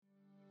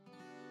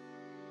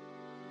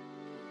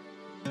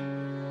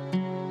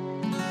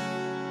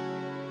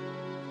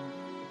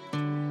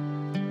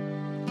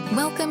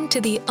Welcome to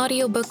the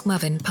Audiobook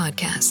Lovin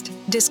podcast,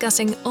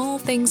 discussing all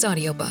things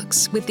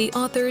audiobooks with the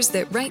authors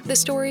that write the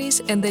stories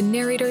and the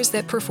narrators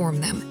that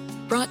perform them.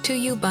 Brought to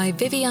you by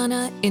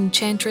Viviana,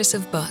 Enchantress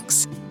of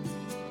Books.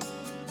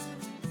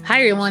 Hi,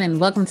 everyone, and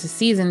welcome to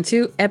Season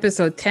 2,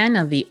 Episode 10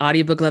 of the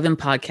Audiobook Lovin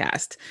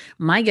podcast.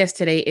 My guest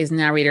today is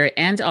narrator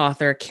and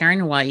author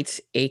Karen White,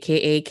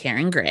 a.k.a.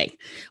 Karen Gray.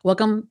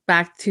 Welcome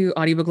back to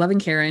Audiobook Lovin,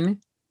 Karen.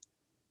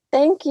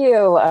 Thank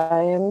you.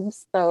 I am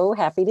so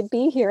happy to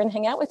be here and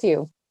hang out with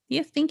you.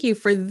 Yes, thank you.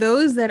 For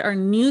those that are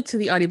new to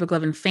the Audiobook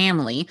Lovin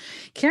family,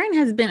 Karen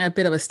has been a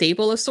bit of a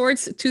staple of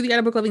sorts to the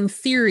Audiobook Lovin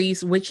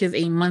series, which is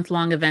a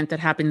month-long event that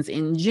happens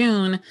in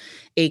June,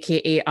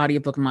 aka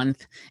Audiobook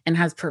Month, and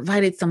has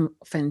provided some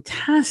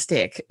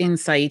fantastic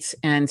insights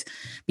and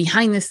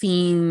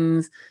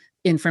behind-the-scenes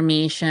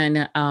information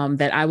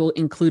that I will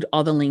include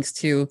all the links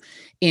to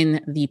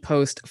in the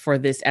post for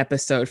this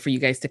episode for you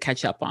guys to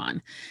catch up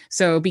on.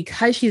 So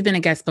because she's been a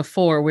guest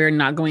before, we're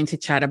not going to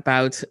chat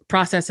about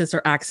processes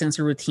or accents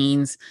or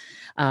routines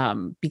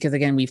because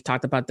again, we've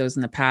talked about those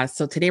in the past.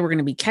 So today we're going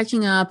to be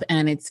catching up,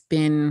 and it's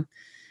been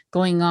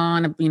going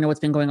on,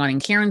 what's been going on in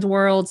Karen's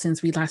world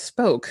since we last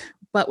spoke.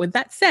 But with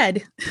that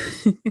said,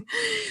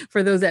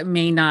 for those that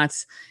may not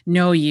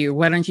know you,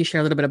 why don't you share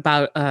a little bit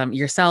about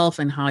yourself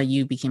and how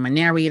you became a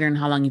narrator and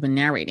how long you've been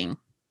narrating?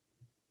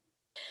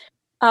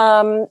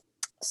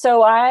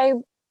 So I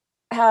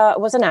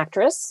was an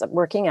actress, a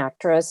working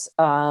actress,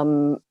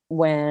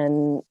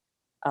 when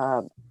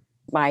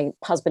my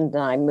husband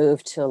and I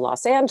moved to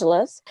Los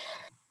Angeles.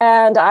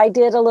 And I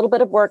did a little bit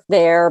of work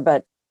there,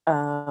 but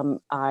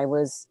I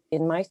was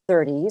in my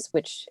 30s,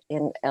 which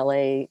in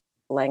LA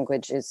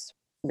language is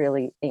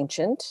really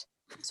ancient.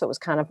 So it was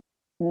kind of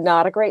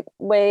not a great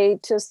way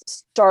to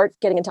start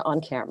getting into on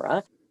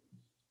camera.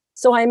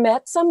 So I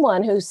met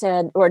someone who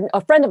said, or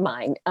a friend of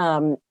mine,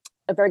 a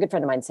very good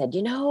friend of mine said,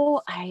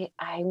 I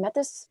met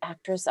this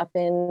actress up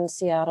in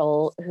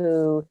Seattle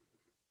who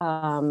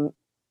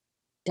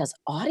does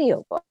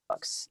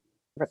audiobooks,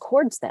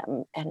 records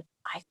them. And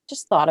I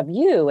just thought of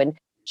you. And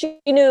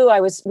she knew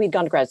we'd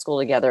gone to grad school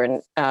together,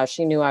 and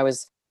she knew I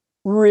was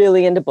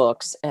really into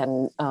books.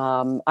 And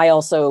I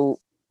also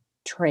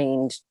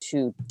trained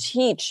to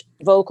teach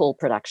vocal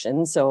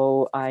production,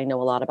 so I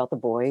know a lot about the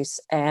voice.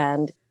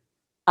 And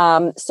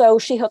so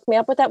she hooked me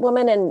up with that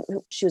woman, and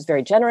she was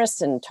very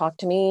generous and talked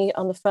to me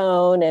on the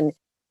phone and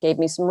gave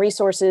me some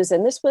resources.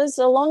 And this was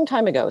a long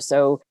time ago.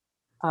 So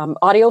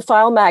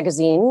Audiophile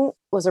magazine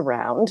was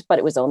around, but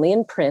it was only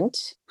in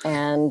print,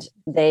 and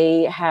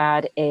they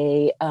had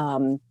a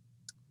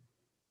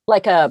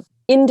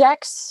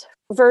index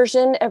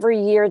version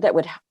every year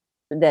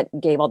that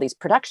gave all these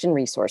production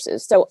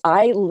resources. So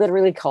I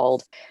literally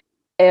called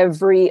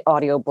every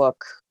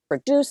audiobook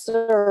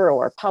producer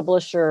or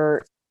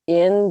publisher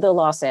in the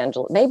Los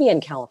Angeles, maybe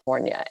in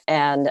California.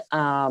 And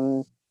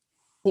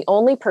the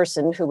only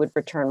person who would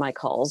return my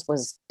calls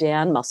was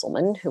Dan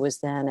Musselman, who was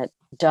then at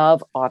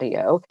Dove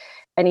Audio.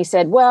 And he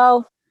said,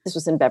 well, this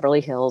was in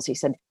Beverly Hills. He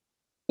said,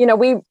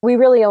 we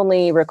really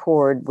only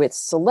record with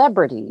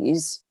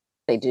celebrities.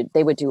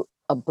 They would do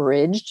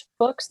abridged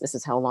books. This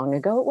is how long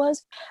ago it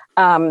was,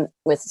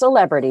 with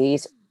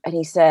celebrities. And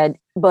he said,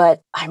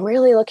 but I'm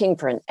really looking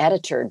for an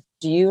editor.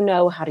 Do you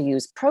know how to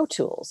use Pro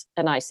Tools?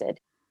 And I said,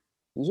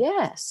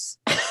 yes,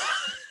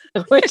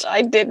 which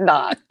I did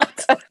not.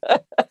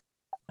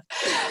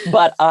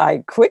 But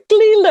I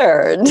quickly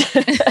learned.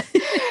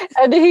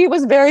 And he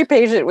was very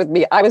patient with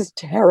me. I was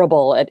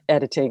terrible at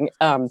editing.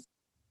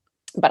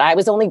 But I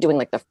was only doing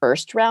the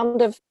first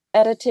round of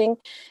editing.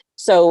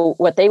 So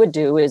what they would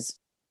do is,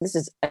 this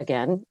is,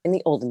 again, in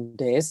the olden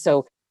days.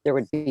 So there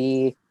would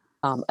be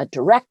a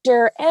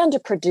director and a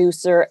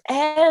producer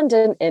and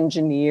an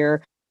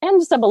engineer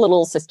and some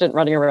little assistant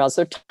running around.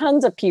 So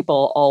tons of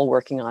people all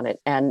working on it.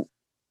 And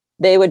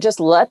they would just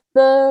let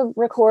the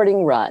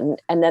recording run.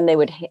 And then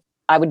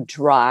I would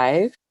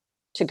drive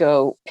to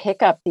go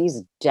pick up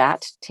these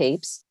DAT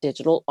tapes,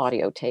 digital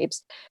audio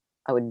tapes.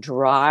 I would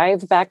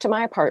drive back to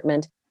my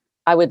apartment.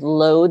 I would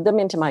load them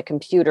into my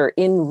computer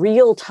in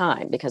real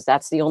time, because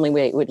that's the only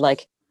way it would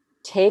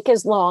take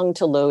as long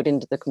to load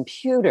into the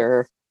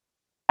computer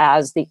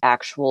as the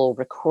actual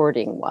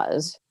recording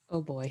was.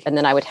 Oh boy. And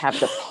then I would have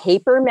the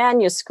paper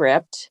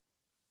manuscript,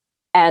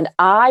 and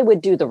I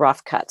would do the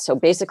rough cut. So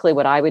basically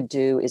what I would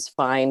do is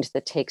find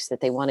the takes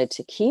that they wanted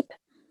to keep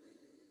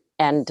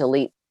and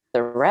delete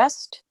the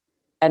rest,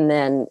 and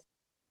then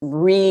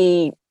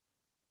reload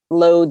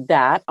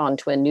that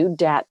onto a new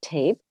DAT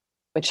tape,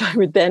 which I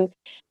would then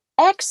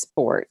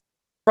export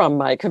from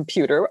my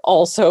computer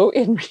also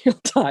in real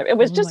time. It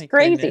was just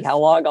crazy how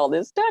long all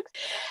this took.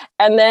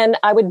 And then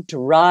I would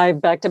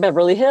drive back to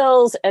Beverly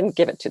Hills and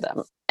give it to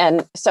them.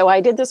 And so I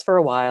did this for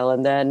a while.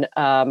 And then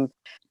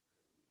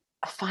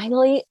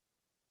finally,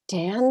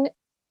 Dan,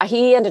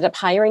 he ended up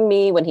hiring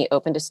me when he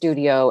opened a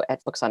studio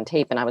at Books on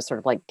Tape. And I was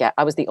sort of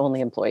I was the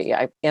only employee.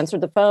 I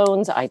answered the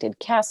phones. I did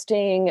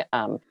casting.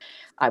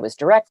 I was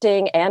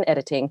directing and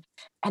editing.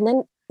 And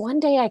then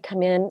one day I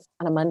come in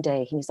on a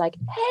Monday. He's like,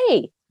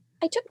 hey,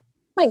 I took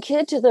my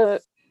kid to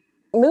the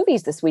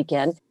movies this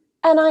weekend,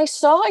 and I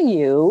saw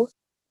you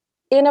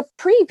in a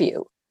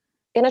preview,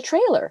 in a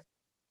trailer.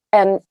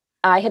 And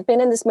I had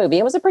been in this movie.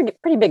 It was a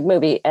pretty big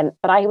movie,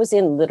 but I was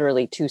in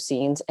literally 2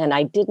 scenes, and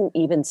I didn't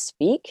even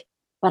speak,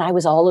 but I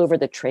was all over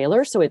the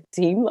trailer, so it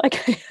seemed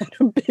like I had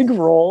a big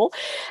role.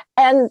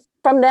 And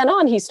from then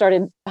on, he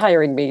started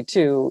hiring me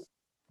to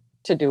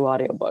do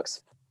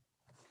audiobooks.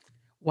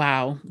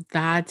 Wow,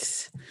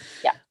 that's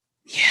yeah.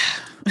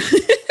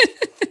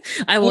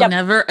 I will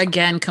never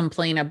again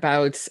complain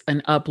about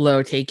an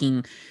upload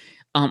taking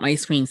my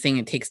screen saying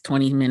it takes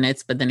 20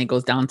 minutes, but then it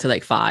goes down to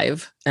like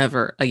 5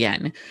 ever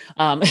again.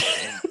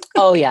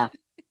 Oh yeah.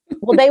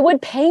 Well, they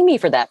would pay me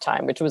for that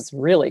time, which was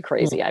really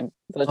crazy. I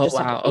was just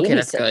wow. Okay,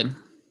 that's good.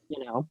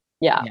 You know,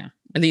 yeah.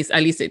 At least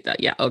it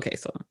that. Yeah. Okay,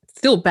 so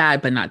still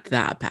bad, but not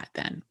that bad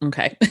then.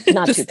 Okay,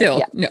 not too still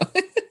bad, yeah.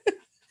 no.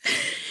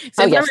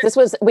 So yes, this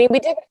was we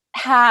did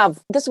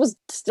have this was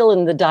still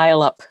in the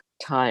dial-up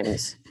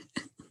times.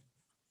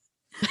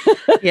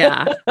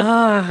 Yeah.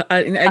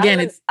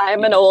 Again,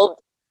 I'm an old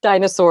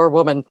dinosaur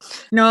woman.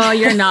 No,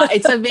 you're not.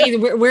 It's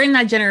amazing. We're in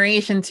that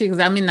generation too, because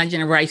I'm in that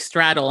generation where I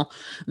straddle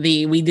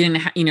we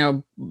didn't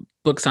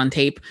books on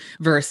tape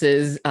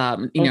versus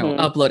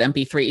upload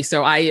MP3.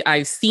 So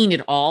I've seen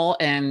it all,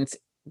 and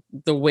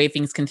the way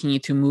things continue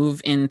to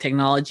move in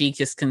technology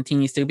just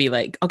continues to be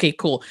like, okay,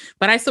 cool.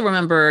 But I still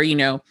remember,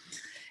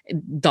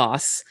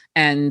 DOS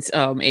and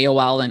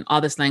AOL and all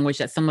this language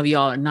that some of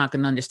y'all are not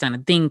going to understand a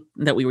thing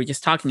that we were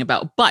just talking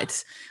about.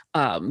 But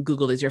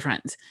Google is your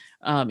friend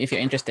if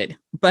you're interested.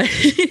 But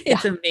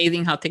it's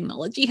amazing how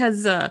technology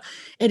has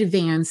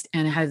advanced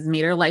and has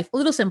made our life a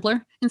little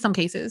simpler in some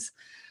cases.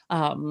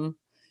 And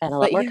a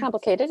lot more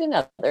complicated in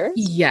others.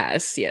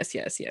 Yes.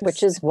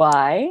 Which is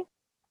why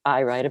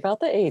I write about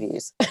the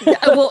 80s.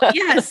 Well,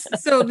 yes.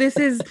 So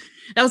that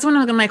was one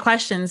of my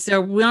questions.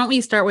 So why don't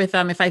we start with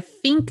if I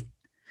think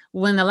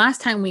when the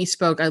last time we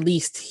spoke, at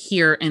least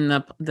here in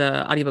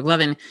the audiobook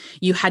Lovin,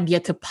 you had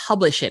yet to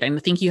publish it. And I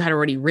think you had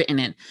already written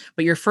it,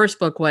 but your first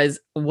book was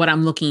What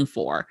I'm Looking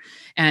For.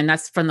 And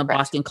that's from the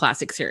Boston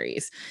Classic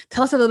series.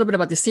 Tell us a little bit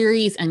about the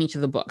series and each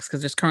of the books, because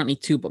there's currently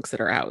 2 books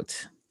that are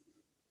out.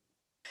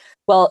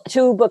 Well,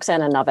 2 books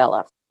and a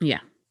novella.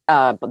 Yeah.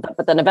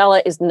 But the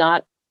novella is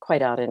not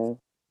quite out in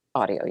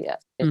audio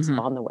yet. It's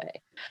on the way.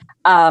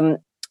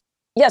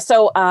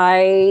 So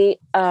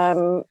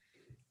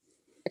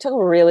it took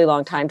a really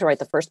long time to write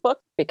the first book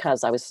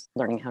because I was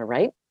learning how to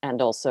write, and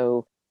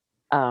also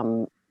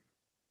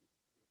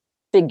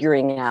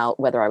figuring out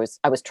whether I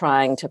was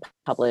trying to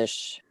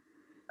publish,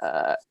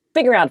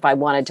 figuring out if I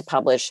wanted to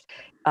publish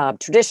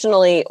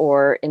traditionally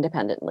or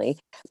independently.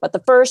 But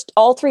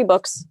all 3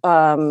 books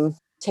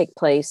take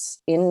place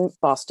in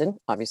Boston,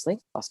 obviously,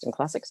 Boston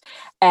Classics,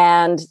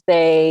 and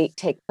they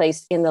take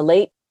place in the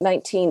late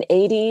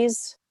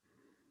 1980s,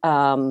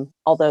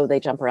 although they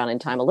jump around in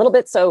time a little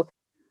bit. So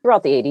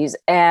throughout the 80s.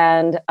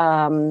 And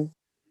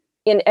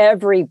in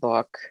every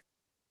book,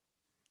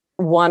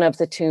 one of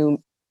the 2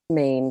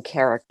 main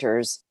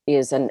characters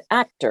is an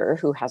actor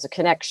who has a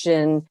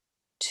connection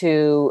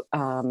to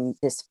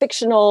this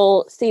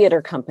fictional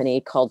theater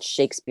company called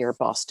Shakespeare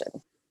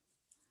Boston.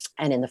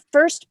 And in the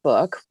first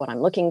book, What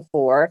I'm Looking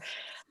For,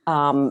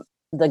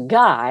 the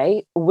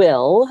guy,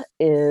 Will,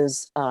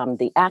 is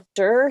the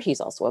actor. He's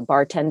also a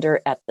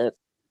bartender at the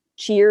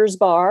Cheers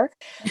bar,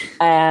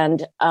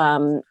 and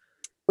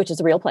which is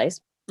a real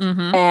place.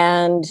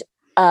 And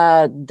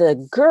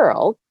the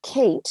girl,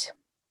 Kate,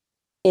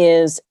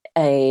 is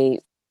a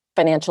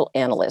financial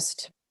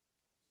analyst.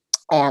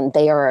 And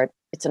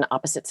it's an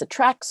opposites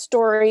attract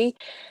story.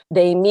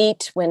 They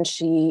meet when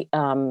she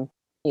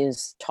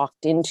is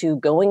talked into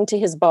going to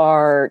his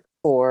bar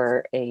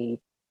for a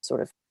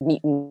sort of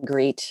meet and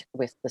greet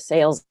with the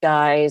sales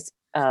guys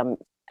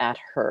at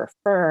her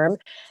firm.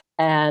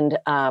 And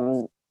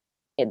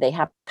they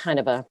have kind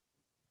of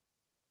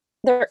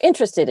they're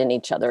interested in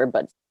each other,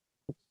 but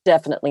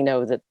definitely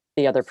know that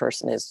the other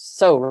person is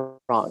so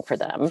wrong for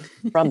them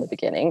from the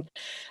beginning.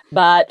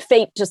 But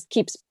fate just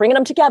keeps bringing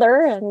them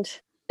together, and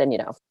then,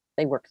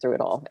 they work through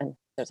it all, and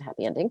there's a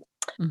happy ending.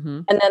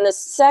 And then the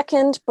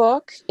second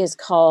book is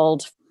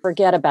called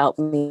Forget About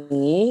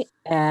Me,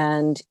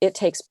 and it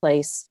takes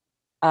place.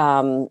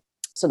 So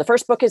the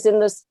first book is in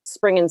the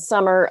spring and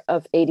summer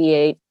of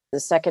 88. The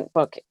second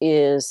book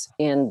is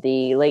in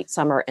the late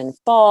summer and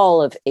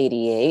fall of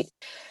 88.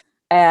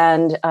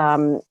 And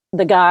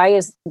the guy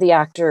is the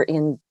actor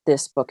in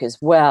this book as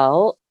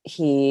well.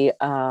 He's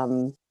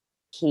from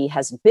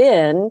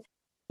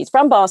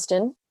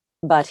Boston,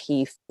 but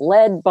he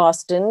fled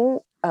Boston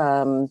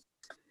in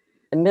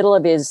the middle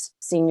of his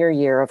senior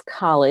year of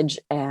college,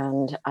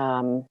 and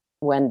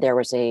when there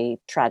was a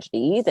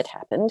tragedy that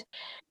happened,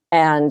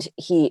 and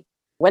he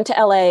went to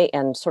LA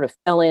and sort of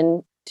fell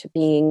into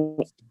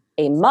being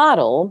a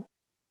model,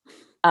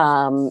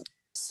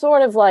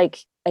 sort of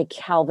like a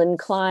Calvin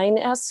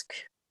Klein-esque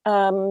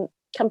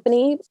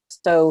company.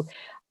 So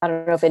I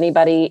don't know if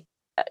anybody,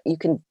 you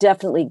can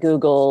definitely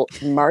Google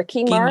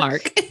Marky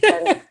Mark.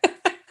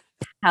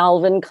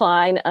 Calvin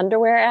Klein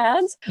underwear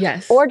ads.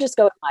 Yes. Or just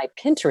go to my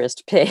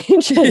Pinterest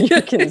page and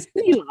you can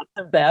see lots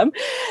of them.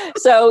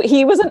 So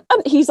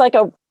he's like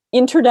a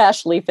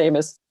internationally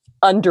famous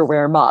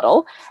underwear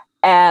model.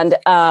 And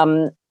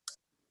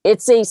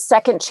it's a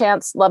second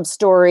chance love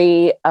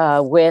story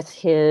with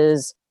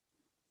his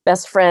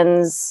best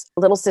friend's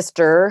little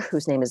sister,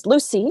 whose name is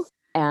Lucy.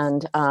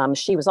 And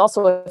she was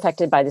also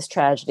affected by this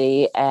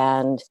tragedy.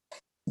 And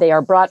they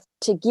are brought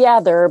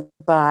together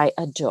by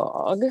a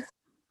dog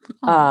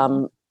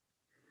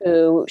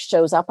who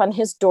shows up on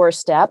his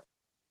doorstep.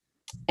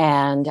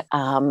 And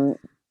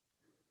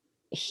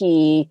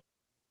he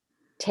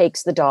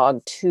takes the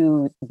dog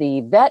to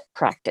the vet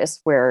practice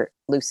where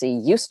Lucy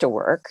used to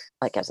work,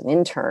 like as an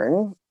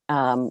intern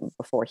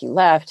before he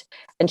left.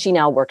 And she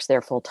now works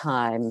there full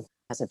time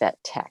as a vet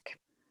tech.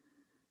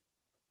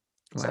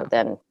 Wow. So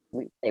then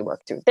they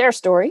work through their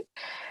story.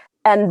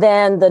 And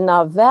then the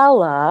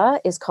novella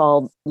is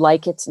called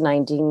Like It's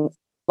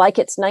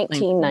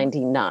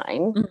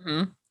 1999.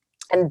 Mm-hmm.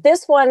 And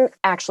this one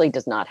actually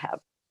does not have.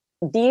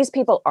 These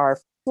people are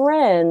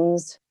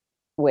friends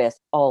with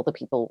all the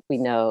people we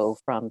know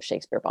from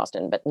Shakespeare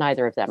Boston, but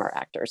neither of them are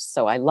actors.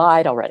 So I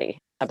lied already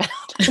about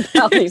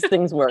how these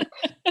things work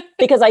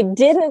because I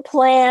didn't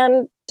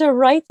plan to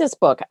write this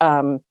book.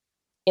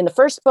 In the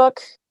first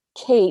book,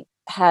 Kate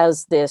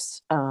has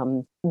this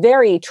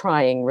very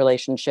trying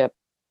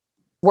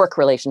work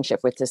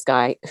relationship with this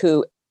guy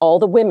who all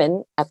the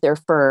women at their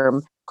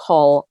firm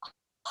call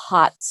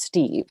Hot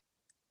Steve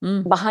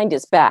behind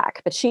his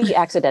back, but she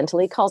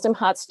accidentally calls him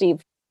Hot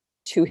Steve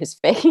to his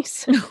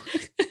face.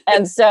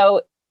 And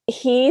so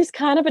he's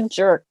kind of a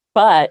jerk,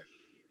 but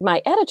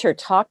my editor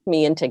talked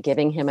me into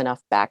giving him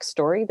enough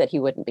backstory that he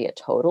wouldn't be a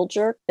total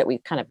jerk, that we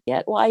kind of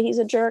get why he's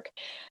a jerk.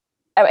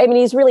 I mean,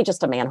 he's really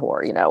just a man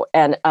whore,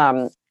 and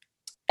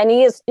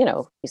he is,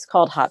 he's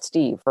called Hot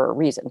Steve for a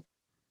reason.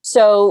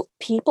 So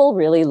people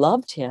really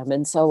loved him.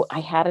 And so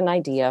I had an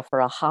idea for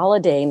a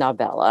holiday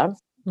novella.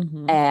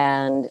 Mm-hmm.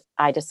 And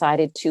I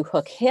decided to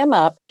hook him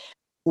up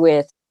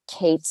with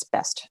Kate's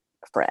best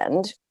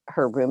friend,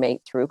 her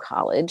roommate through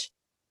college,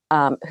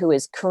 who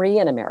is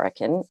Korean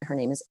American. Her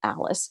name is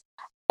Alice.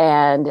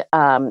 And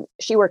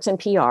she works in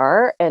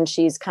PR and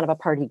she's kind of a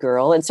party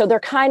girl. And so they're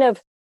kind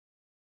of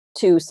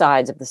two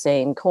sides of the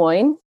same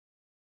coin.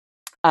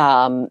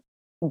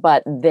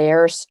 But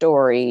their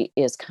story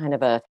is kind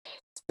of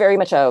it's very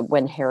much a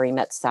When Harry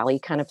Met Sally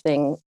kind of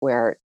thing,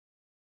 where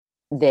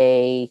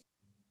they're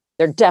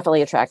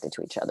definitely attracted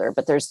to each other,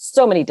 but there's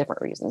so many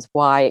different reasons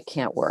why it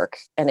can't work,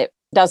 and it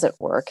doesn't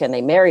work, and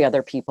they marry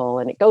other people,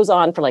 and it goes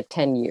on for like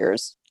 10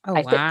 years. Oh,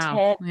 I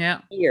wow. fit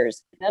 10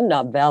 years in a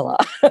novella.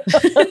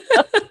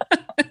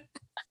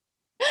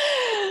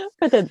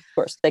 But then, of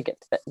course, they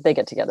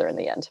get together in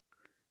the end.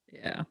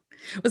 Yeah.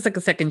 It was like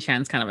a second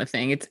chance kind of a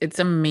thing. It's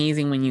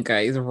amazing when you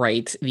guys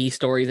write these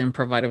stories and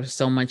provide us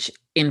so much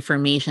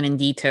information and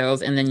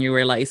details, and then you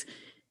realize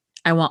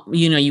I want,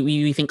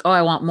 you think, oh,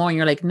 I want more. And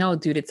you're like, no,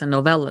 dude, it's a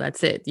novella.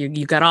 That's it.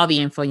 You got all the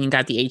info. You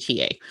got the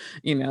HEA,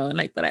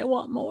 but I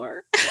want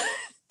more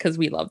because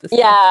we love this.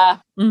 Yeah.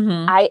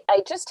 Mm-hmm. I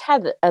just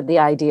had the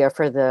idea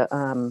for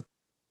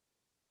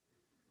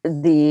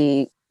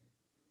the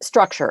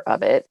structure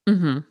of it.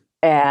 Mm-hmm.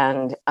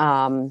 And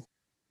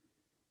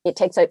it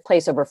takes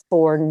place over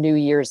 4 New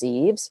Year's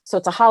Eves. So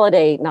it's a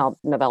holiday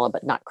novella,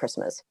 but not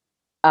Christmas.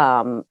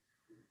 And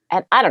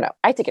I don't know.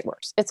 I think it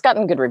works. It's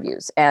gotten good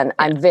reviews. And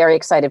I'm very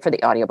excited for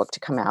the audiobook to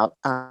come out.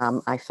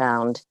 I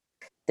found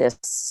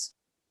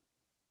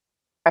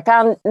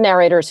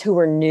narrators who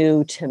were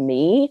new to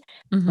me,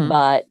 mm-hmm.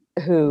 but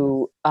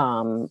who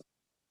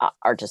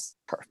are just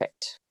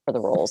perfect for the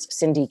roles.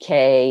 Cindy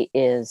Kay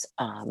is,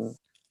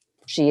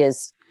 she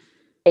is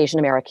Asian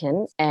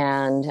American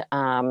and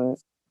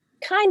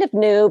kind of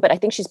new, but I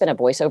think she's been a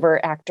voiceover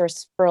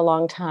actress for a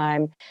long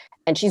time,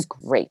 and she's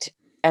great.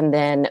 And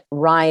then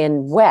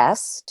Ryan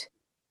West,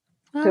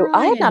 who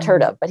I have not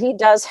heard of, but he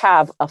does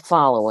have a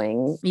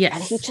following. Yes.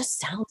 And he just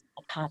sounds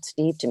like Hot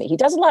Steve to me. He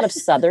does a lot of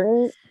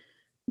Southern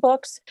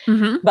books,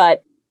 mm-hmm.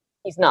 but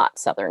he's not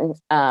Southern.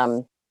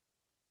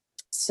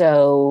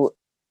 So,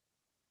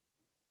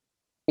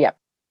 yeah.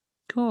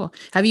 Cool.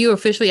 Have you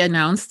officially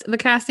announced the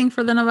casting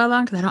for the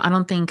novella? Because I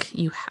don't think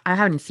I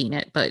haven't seen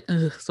it, but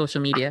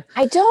social media.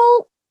 I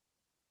don't.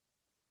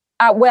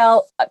 I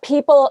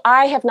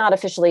have not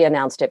officially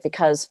announced it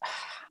because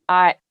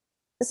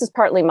this is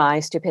partly my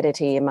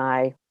stupidity,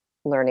 my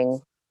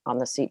learning on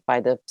the seat by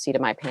the seat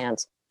of my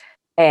pants,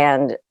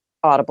 and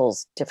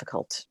Audible's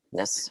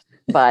difficultness.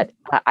 But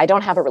I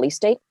don't have a release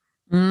date,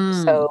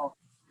 so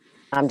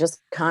I'm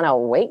just kind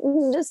of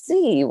waiting to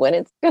see when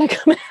it's going to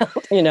come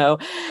out,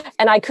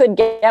 And I could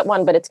get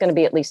one, but it's going to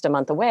be at least a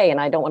month away,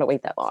 and I don't want to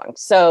wait that long.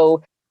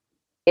 So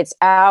it's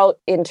out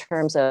in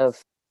terms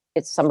of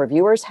some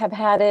reviewers have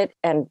had it,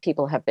 and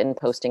people have been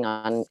posting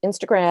on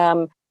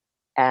Instagram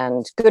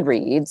and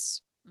Goodreads,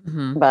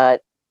 mm-hmm.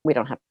 but we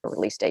don't have a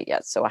release date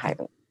yet, so I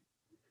haven't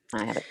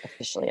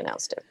officially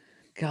announced it.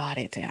 Got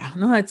it. Yeah,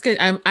 no, that's good.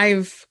 I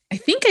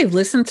think I've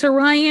listened to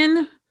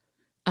Ryan,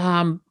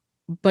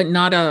 but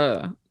not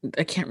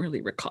I can't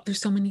really recall.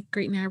 There's so many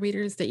great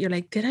narrators that you're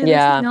like, did I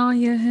Yeah. listen? Oh,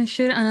 yeah,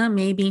 should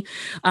maybe.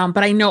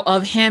 But I know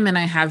of him and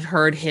I have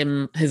heard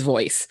his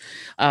voice.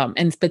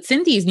 But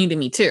Cindy is new to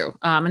me too.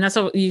 And that's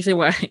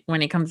usually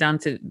when it comes down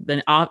to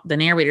the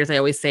narrators, I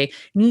always say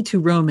need to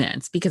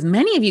romance, because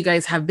many of you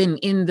guys have been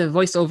in the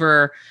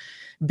voiceover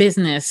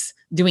business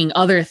doing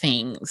other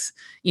things,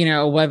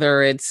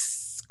 whether it's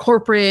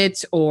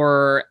corporate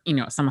or,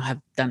 some have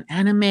done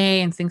anime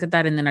and things like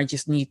that. And then I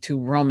just need to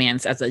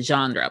romance as a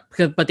genre,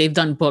 but they've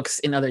done books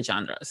in other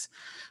genres.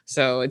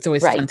 So it's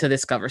always fun to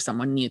discover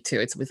someone new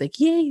too. It's always like,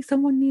 yay,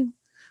 someone new.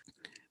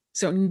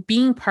 So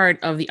being part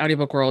of the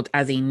audiobook world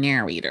as a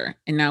narrator,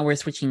 and now we're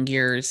switching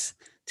gears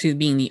to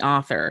being the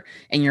author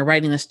and you're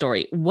writing the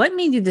story. What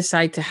made you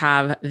decide to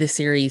have the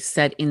series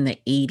set in the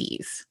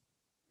 80s?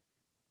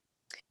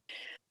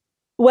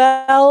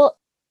 Well,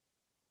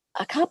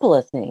 a couple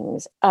of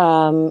things.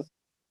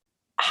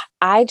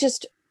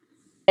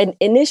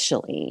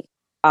 Initially,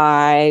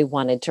 I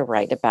wanted to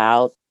write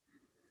about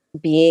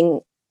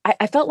being,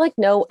 I felt like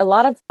there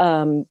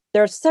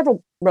are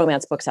several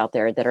romance books out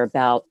there that are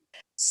about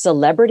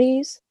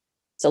celebrity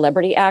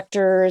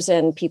actors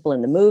and people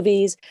in the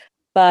movies,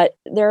 but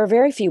there are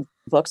very few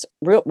books,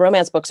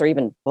 romance books or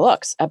even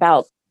books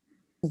about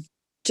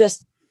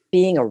just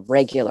being a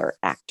regular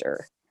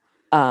actor.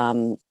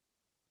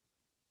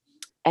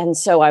 And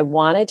so I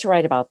wanted to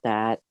write about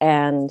that.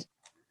 And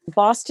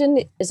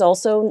Boston is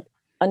also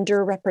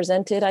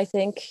underrepresented, I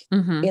think,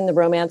 in the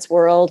romance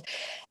world.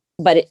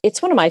 But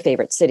it's one of my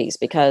favorite cities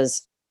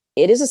because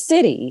it is a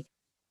city,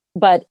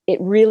 but it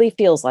really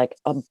feels like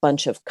a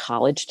bunch of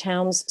college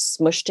towns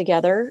smushed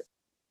together,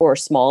 or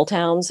small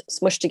towns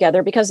smushed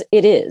together, because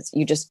it is.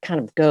 You just kind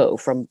of go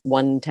from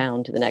one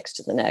town to the next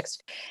to the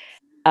next.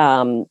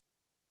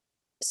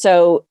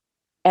 So,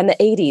 and the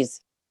 80s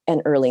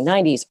and early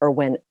 90s are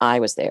when I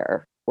was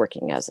there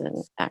working as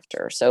an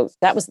actor. So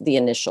that was the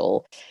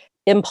initial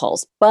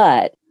impulse.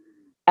 But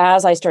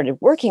as I started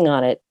working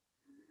on it,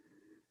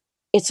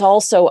 it's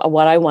also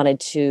what I wanted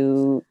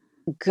to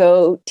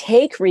go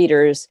take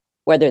readers,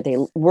 whether they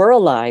were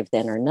alive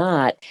then or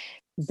not,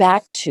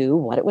 back to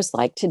what it was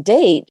like to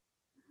date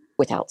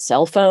without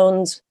cell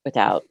phones,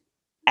 without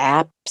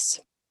apps,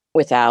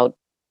 without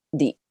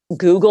the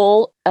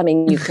Google. I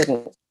mean, you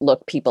couldn't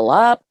look people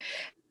up.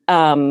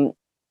 There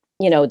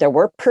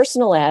were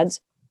personal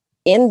ads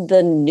in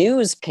the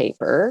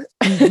newspaper.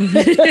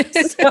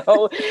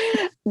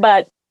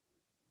 But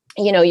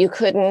you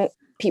couldn't,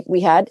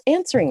 we had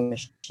answering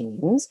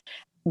machines,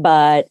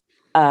 but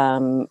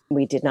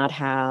we did not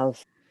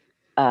have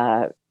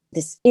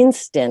this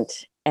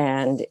instant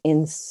and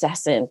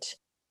incessant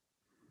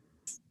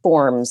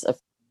forms of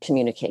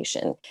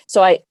communication.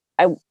 So I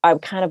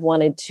kind of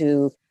wanted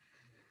to,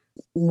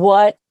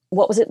 what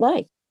was it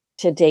like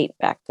to date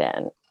back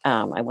then?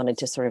 I wanted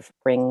to sort of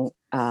bring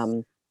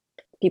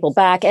people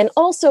back, and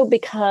also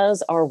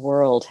because our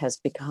world has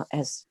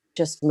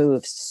just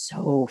moved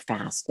so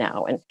fast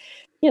now, and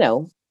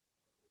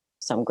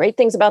some great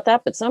things about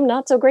that, but some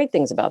not so great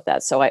things about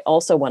that. So I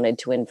also wanted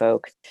to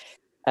invoke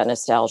a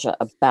nostalgia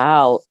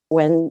about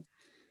when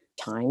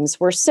times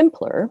were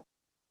simpler.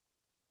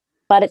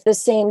 But at the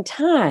same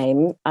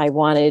time, I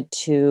wanted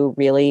to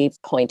really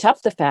point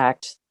up the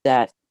fact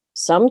that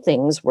some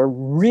things were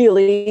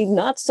really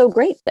not so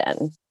great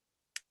then.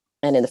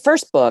 And in the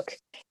first book,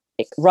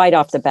 right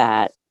off the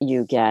bat,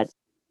 you get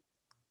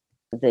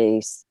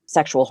the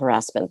sexual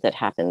harassment that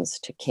happens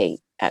to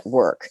Kate at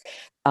work.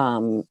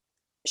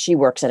 She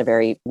works in a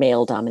very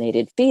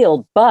male-dominated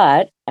field,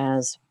 but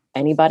as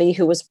anybody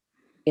who was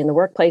in the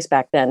workplace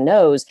back then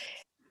knows,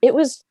 it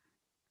was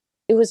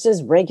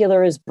as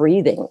regular as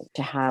breathing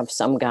to have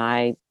some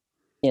guy,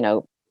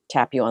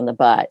 tap you on the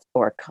butt,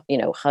 or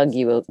hug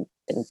you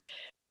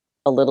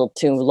a little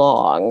too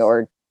long,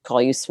 or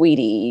call you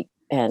sweetie,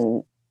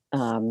 and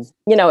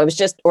it was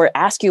just, or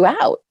ask you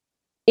out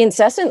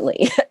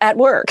incessantly at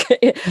work.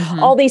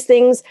 All these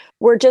things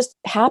were just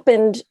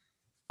happened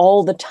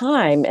all the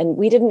time. And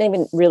we didn't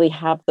even really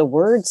have the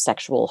word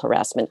sexual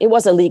harassment. It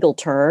was a legal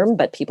term,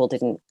 but people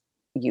didn't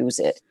use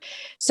it.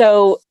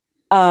 So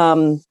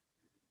I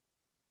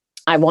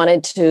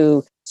wanted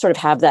to sort of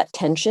have that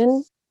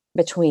tension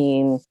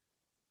between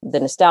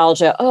the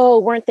nostalgia. Oh,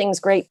 weren't things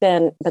great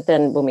then? But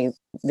then when we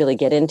really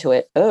get into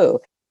it,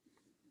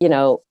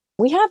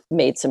 we have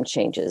made some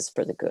changes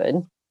for the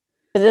good.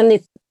 But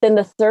then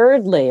the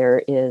third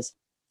layer is,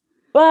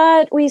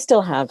 but we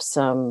still have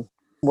some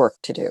work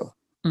to do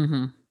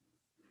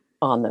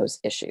on those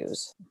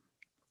issues.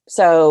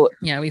 So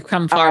yeah, we've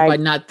come far,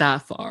 but not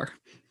that far.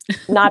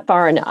 Not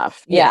far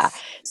enough. Yes. Yeah.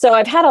 So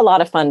I've had a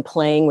lot of fun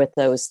playing with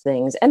those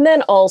things. And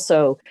then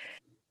also,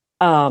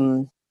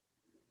 the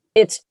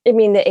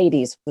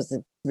 80s was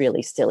a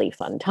really silly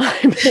fun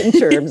time in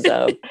terms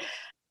of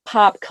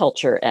pop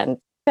culture and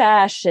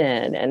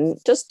fashion and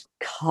just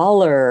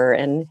color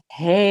and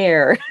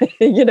hair,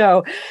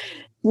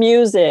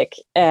 music.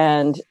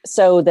 And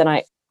so then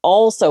I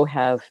also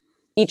have,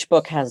 each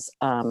book has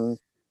kind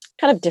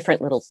of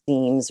different little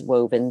themes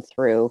woven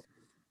through.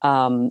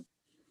 The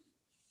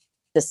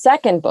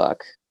second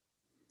book,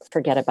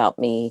 Forget About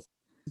Me,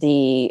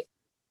 the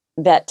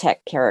vet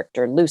tech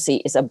character,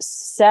 Lucy, is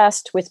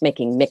obsessed with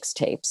making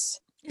mixtapes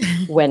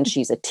when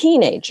she's a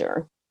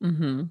teenager.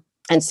 Mm-hmm.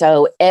 And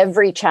so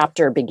every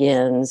chapter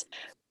begins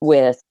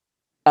with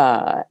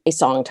a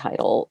song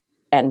title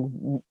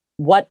and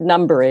what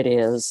number it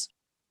is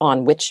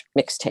on which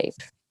mixtape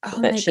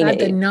Oh that my she God,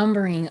 the made.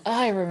 numbering. Oh,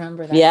 I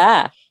remember that.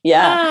 Yeah.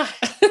 Ah.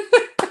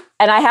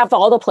 And I have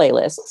all the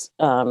playlists.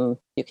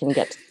 You can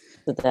get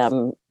to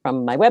them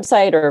from my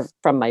website or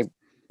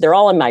they're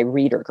all in my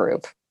reader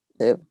group,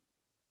 the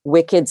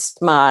Wicked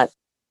Smart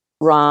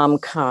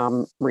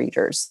rom-com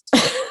readers.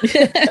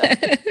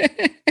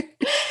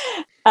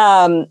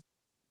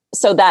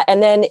 So that,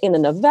 and then in the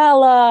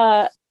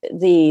novella,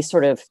 the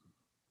sort of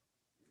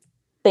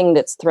thing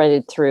that's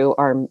threaded through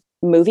are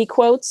movie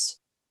quotes.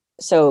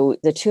 So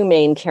the two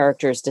main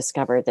characters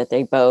discover that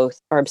they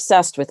both are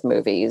obsessed with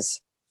movies.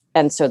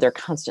 And so they're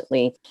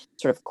constantly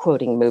sort of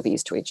quoting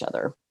movies to each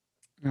other.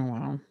 Oh,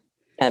 wow.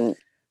 And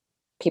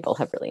people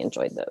have really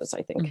enjoyed those,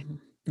 I think. Mm-hmm.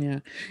 Yeah.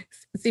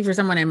 See, for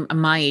someone in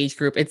my age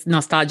group, it's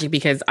nostalgic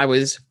because I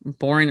was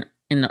born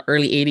in the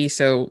early 80s.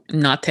 So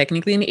not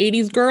technically an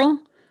 80s girl,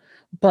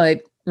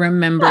 but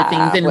remember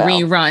things in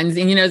reruns.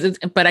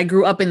 And, but I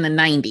grew up in the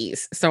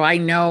 90s. So I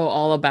know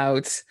all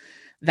about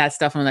that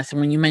stuff. And that's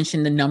when you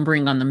mentioned the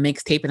numbering on the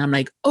mixtape, and I'm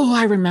like, oh,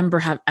 I remember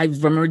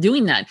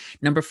doing that.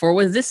 Number 4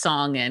 was this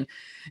song.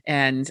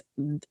 And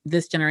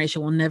this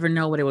generation will never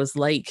know what it was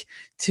like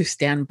to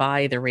stand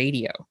by the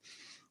radio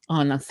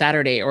on a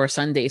Saturday or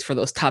Sundays for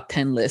those top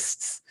 10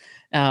 lists,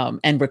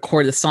 and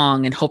record the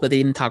song and hope that they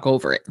didn't talk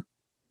over it.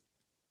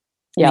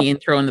 The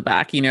intro in the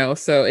back,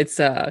 so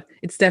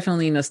it's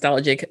definitely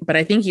nostalgic. But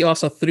I think you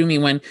also threw me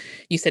when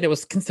you said it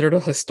was considered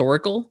a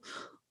historical.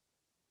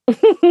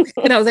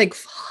 And I was like,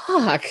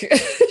 fuck.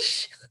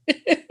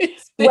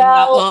 It's been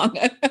that long.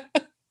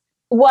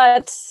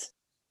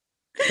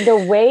 The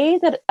way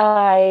that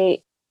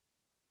I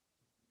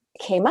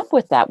came up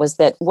with that was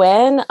that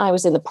when I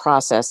was in the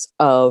process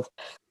of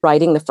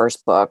writing the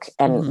first book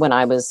and when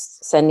I was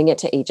sending it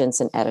to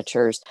agents and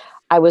editors,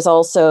 I was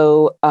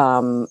also,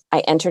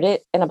 I entered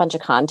it in a bunch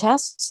of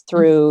contests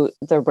through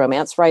the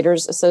Romance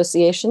Writers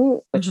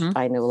Association, which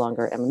I no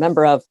longer am a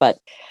member of, but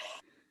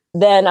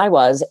then I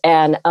was.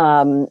 And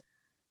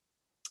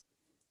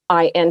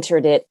I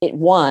entered it. It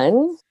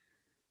won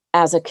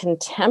as a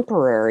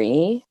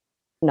contemporary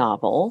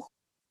novel,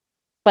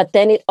 but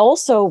then it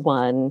also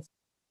won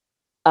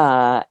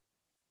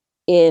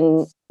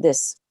in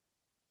this,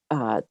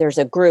 there's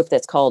a group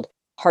that's called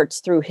Hearts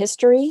Through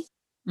History,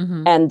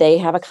 and they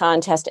have a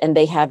contest and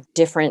they have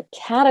different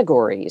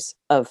categories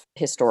of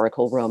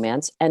historical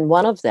romance. And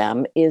one of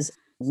them is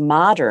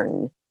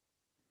modern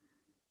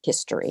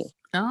history.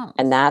 Oh.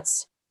 And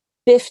that's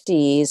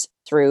 50s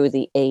through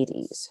the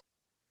 80s.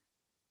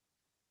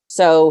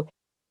 So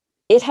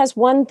it has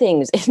won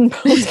things in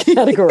both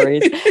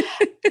categories.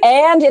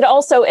 And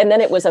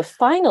then it was a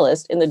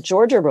finalist in the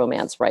Georgia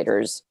Romance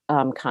Writers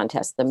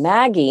contest, the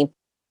Maggie,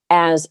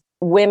 as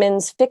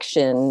women's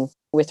fiction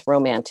with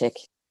romantic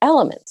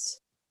elements.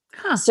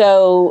 Huh.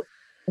 So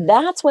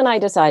that's when I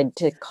decided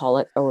to call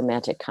it a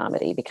romantic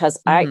comedy, because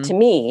to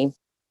me,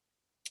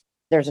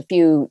 there's a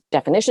few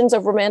definitions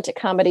of romantic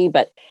comedy,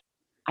 but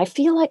I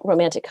feel like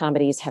romantic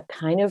comedies have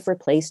kind of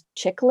replaced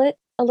chick lit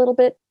a little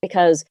bit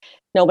because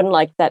no one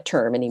liked that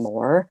term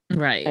anymore.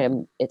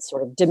 Right. It's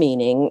sort of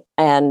demeaning.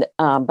 And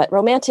but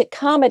romantic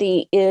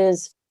comedy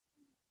is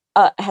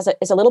a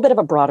little bit of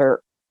a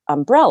broader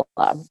umbrella.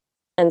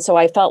 And so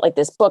I felt like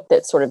this book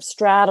that sort of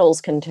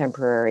straddles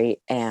contemporary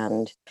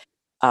and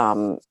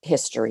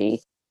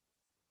history,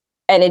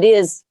 and it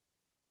is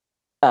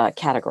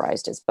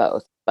categorized as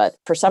both. But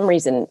for some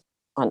reason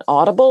on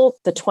Audible,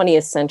 the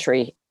 20th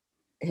century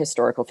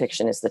historical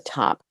fiction is the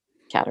top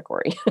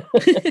category.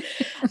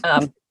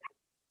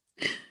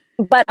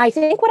 But I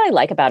think what I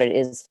like about it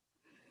is,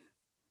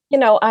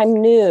 I'm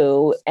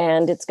new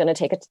and it's going to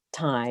take a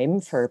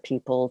time for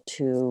people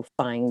to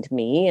find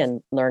me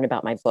and learn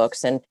about my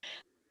books. And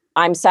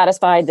I'm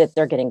satisfied that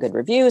they're getting good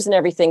reviews and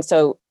everything.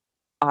 So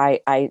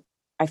I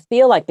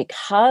feel like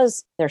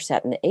because they're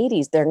set in the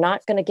 80s, they're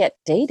not going to get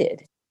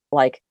dated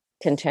like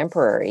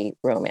contemporary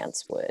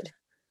romance would.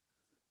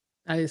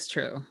 That is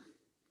true.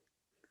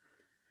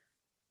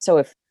 So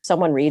if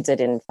someone reads it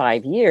in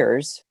 5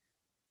 years,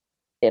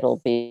 it'll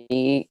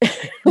be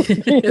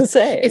the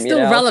same. It's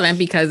still relevant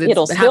because it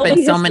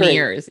happened so many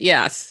years.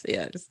 Yes.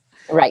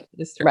 Right.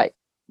 It's true. Right.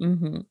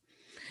 Mm-hmm.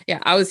 Yeah,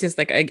 I was just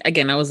like,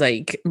 I was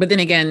like, but then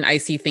again, I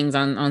see things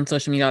on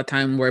social media all the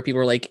time where people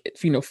are like,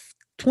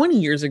 20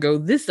 years ago,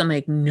 this, I'm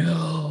like,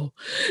 no,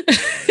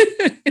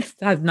 it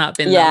has not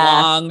been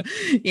that long,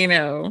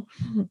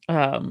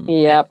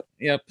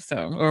 Yep.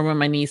 So, or when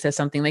my niece says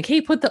something like, hey,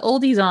 put the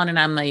oldies on. And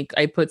I'm like,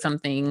 I put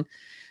something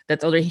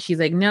that's older. She's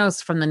like, no,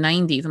 it's from the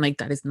 90s. I'm like,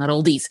 that is not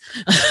oldies.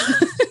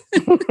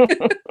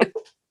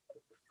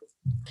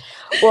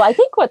 Well, I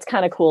think what's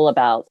kind of cool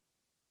about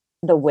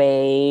the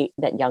way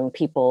that young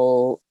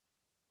people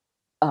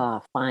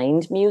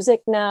find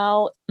music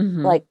now,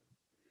 like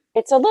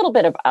it's a little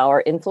bit of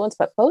our influence,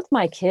 but both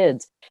my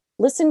kids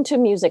listen to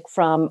music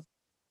from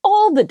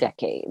all the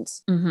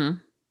decades. Mm-hmm.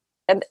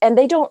 And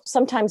they don't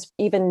sometimes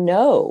even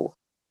know,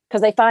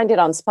 because they find it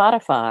on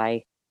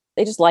Spotify.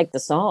 They just like the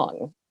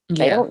song.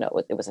 They don't know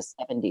if it was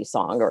a 70s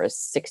song or a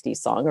 60s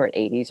song or an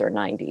 80s or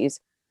 90s.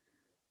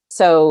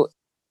 So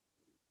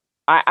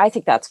I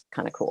think that's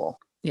kind of cool.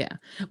 Yeah.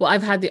 Well,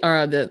 I've had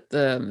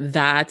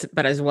that,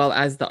 but as well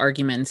as the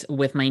argument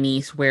with my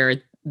niece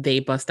where they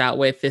bust out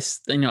with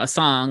this, a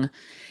song,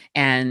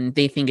 and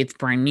they think it's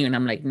brand new. And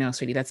I'm like, no,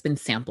 sweetie, that's been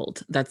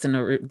sampled. That's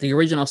the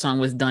original song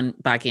was done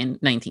back in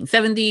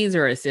 1970s,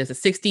 or it's a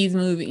 60s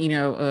movie,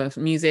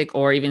 music,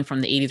 or even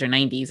from the 80s or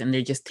 90s. And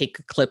they just take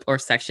a clip or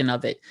section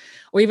of it,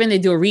 or even they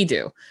do a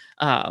redo.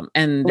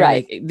 And they're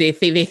like, they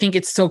think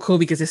it's so cool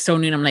because it's so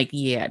new. And I'm like,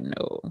 yeah,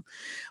 no.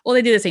 Well,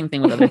 they do the same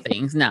thing with other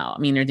things now. I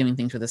mean, they're doing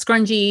things with the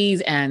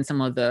scrunchies and some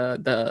of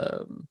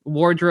the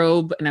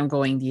wardrobe. And I'm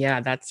going,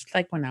 yeah, that's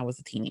like when I was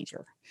a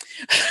teenager.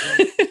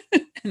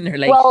 And they're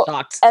like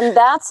shocked. And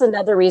that's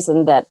another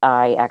reason that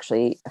I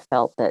actually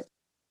felt that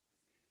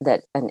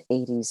an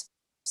 80s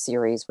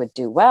series would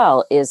do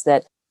well, is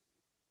that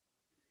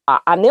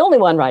I'm the only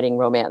one writing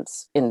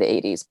romance in the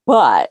 80s,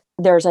 but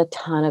there's a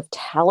ton of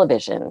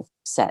television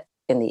set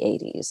in the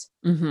 80s,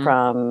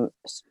 from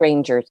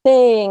Stranger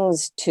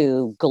Things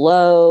to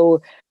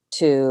Glow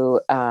to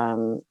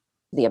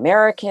The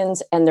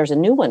Americans. And there's a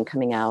new one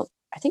coming out.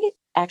 I think it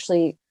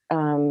actually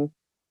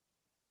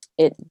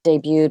it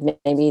debuted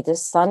maybe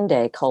this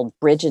Sunday, called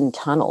Bridge and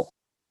Tunnel.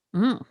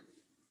 And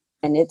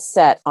it's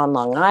set on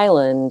Long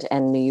Island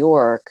and New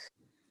York,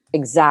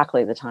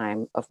 exactly the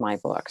time of my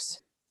books.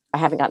 I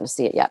haven't gotten to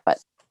see it yet, but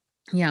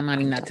yeah, I'm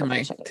adding that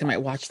to my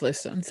watch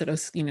list instead of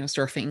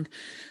surfing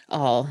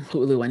all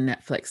Hulu and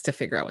Netflix to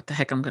figure out what the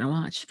heck I'm going to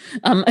watch.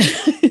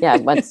 Yeah,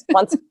 once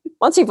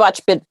you've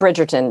watched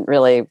Bridgerton,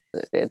 really,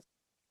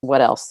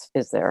 what else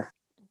is there?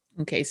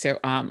 Okay, so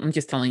I'm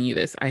just telling you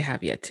this. I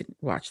have yet to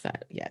watch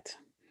that yet.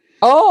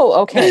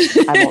 Oh, okay.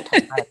 I won't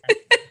talk about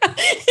it.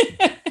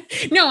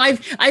 No,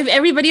 I've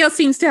everybody else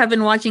seems to have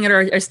been watching it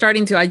or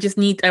starting to. I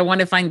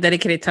want to find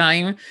dedicated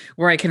time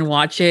where I can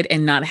watch it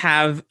and not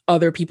have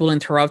other people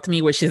interrupt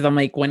me, which is, I'm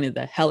like, when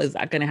the hell is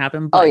that going to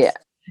happen? But,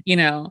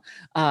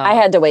 I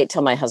had to wait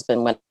till my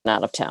husband went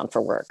out of town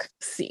for work.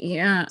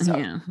 Yeah,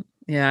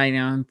 I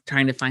know. I'm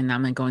trying to find that.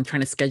 I'm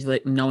trying to schedule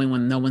it, knowing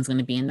when no one's going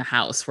to be in the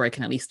house, where I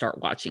can at least start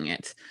watching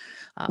it.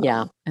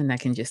 And I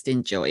can just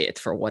enjoy it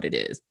for what it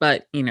is.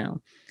 But,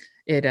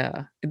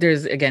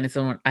 there's,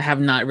 again, I have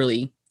not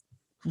really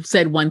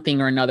said one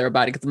thing or another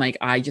about it, because I'm like,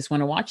 I just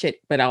want to watch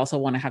it, but I also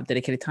want to have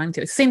dedicated time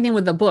to it. Same thing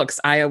with the books.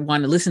 I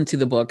want to listen to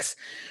the books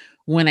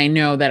when I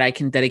know that I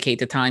can dedicate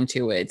the time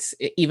to it,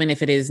 even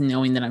if it is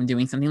knowing that I'm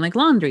doing something like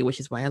laundry,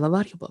 which is why I love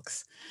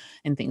audiobooks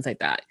and things like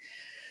that.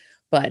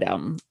 But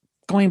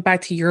going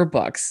back to your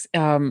books,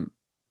 as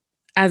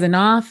an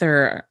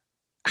author,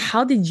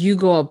 how did you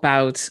go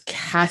about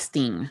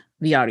casting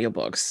the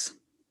audiobooks?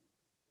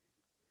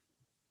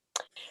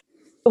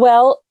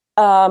 Well,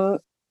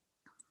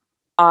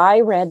 I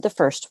read the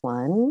first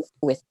one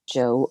with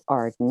Joe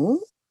Arden,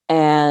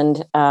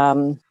 and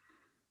I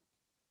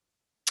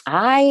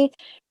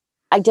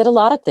did a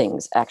lot of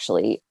things,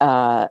 actually.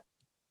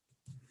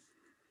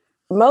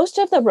 Most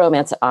of the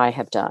romance I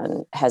have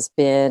done has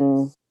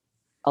been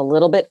a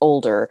little bit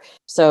older,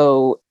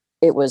 so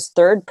it was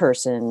third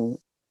person,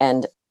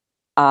 and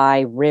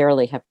I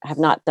rarely have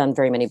not done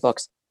very many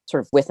books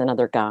sort of with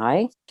another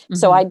guy.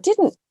 So I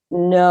didn't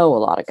know a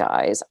lot of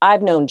guys.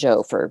 I've known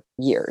Joe for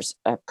years,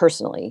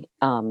 personally.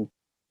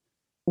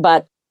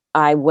 But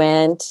I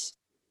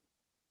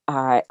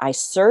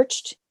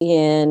searched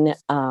in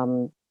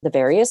the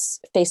various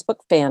Facebook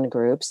fan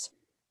groups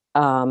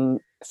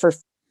for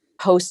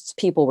posts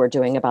people were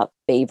doing about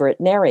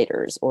favorite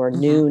narrators or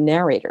new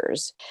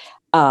narrators.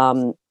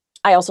 I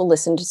also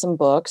listened to some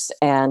books,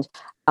 and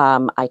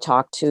I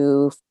talked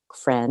to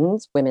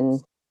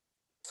women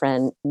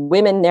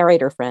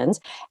narrator friends,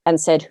 and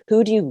said,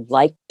 who do you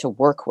like to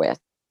work with?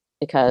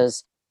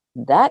 Because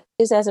that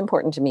is as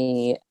important to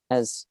me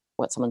as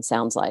what someone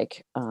sounds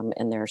like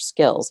and their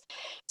skills.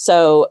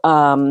 So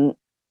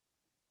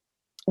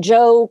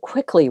Joe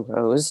quickly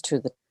rose to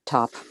the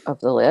top of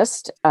the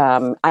list.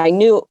 I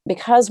knew,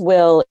 because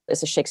Will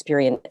is a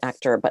Shakespearean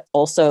actor, but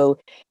also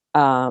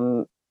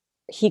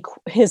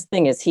his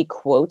thing is he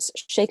quotes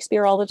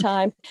Shakespeare all the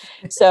time.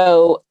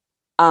 So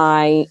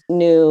I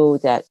knew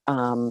that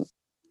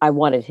I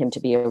wanted him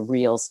to be a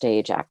real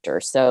stage actor.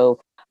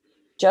 So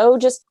Joe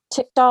just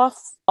ticked off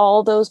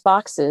all those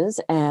boxes.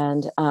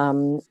 And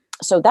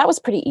so that was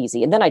pretty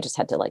easy. And then I just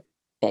had to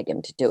beg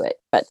him to do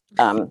it. But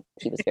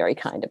he was very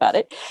kind about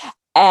it.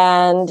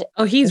 And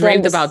he's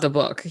raved about the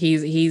book.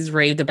 He's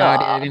raved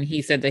about it. And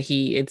he said that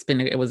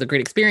it was a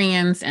great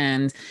experience.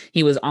 And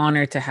he was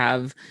honored to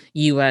have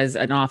you as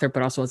an author,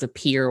 but also as a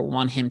peer,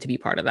 want him to be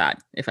part of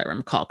that, if I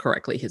recall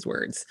correctly his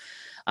words.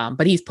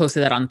 But he's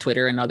posted that on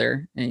Twitter and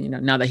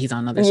now that he's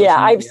on other social media.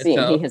 I've seen.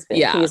 So, he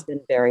has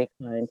been very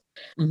kind.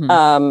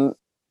 And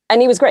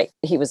he was great.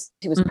 He was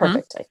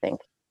perfect, I think.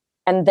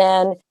 And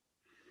then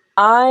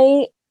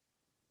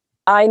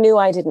I knew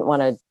I didn't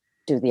want to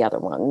do the other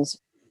ones.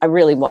 I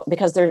really want,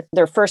 because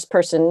they're first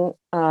person,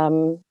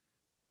 and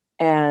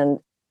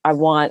I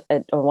wanted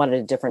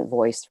a different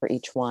voice for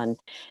each one.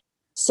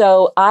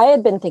 So I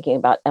had been thinking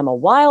about Emma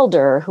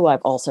Wilder, who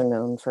I've also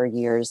known for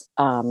years,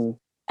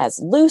 as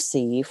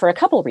Lucy, for a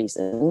couple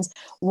reasons.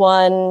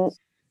 One,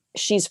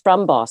 she's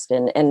from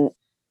Boston, and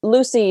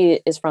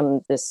Lucy is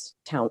from this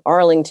town,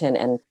 Arlington,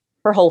 and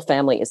her whole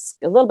family is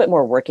a little bit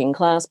more working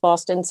class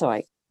Boston. So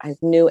I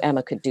knew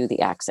Emma could do the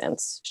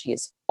accents. She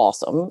is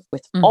awesome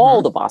with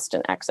all the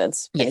Boston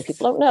accents. Many Yes.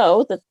 people don't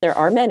know that there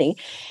are many.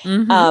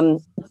 Mm-hmm.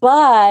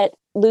 But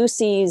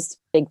Lucy's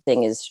big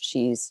thing is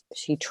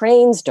she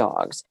trains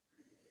dogs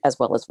as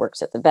well as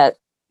works at the vet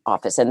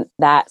office. And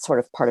that sort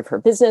of part of her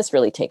business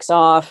really takes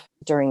off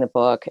during the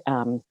book.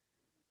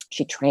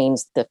 She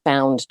trains the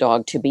found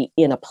dog to be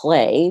in a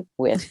play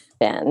with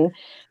Ben,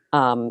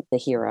 the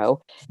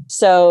hero.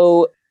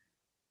 So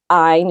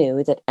I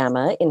knew that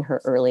Emma, in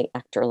her early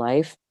actor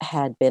life,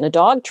 had been a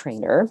dog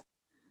trainer.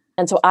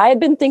 And so I had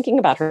been thinking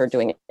about her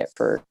doing it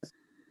for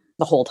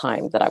the whole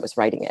time that I was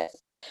writing it.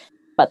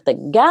 But the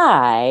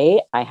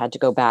guy, I had to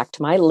go back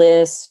to my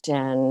list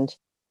and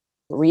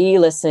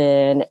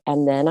re-listen.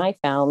 And then I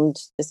found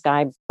this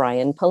guy,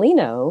 Brian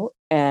Polino.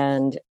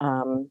 And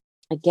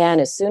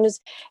again, as soon as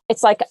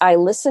it's like I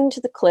listened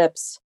to the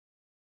clips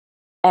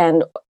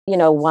and,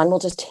 one will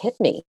just hit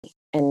me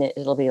and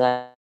it'll be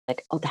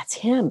like, oh, that's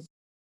him.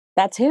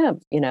 That's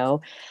him,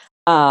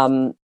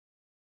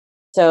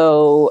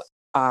 So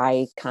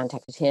I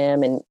contacted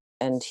him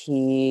and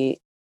he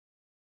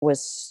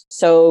was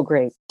so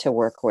great to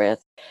work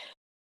with.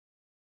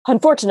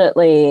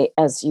 Unfortunately,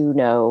 as you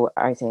know,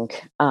 I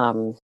think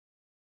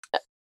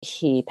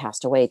he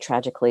passed away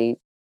tragically.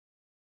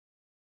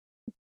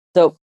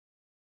 So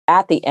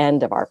at the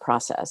end of our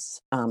process,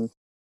 I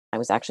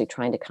was actually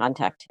trying to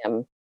contact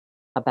him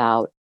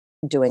about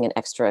doing an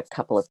extra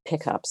couple of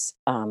pickups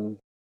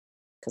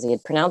because he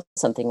had pronounced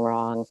something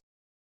wrong.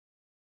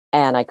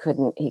 And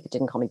he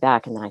didn't call me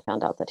back. And then I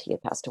found out that he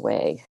had passed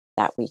away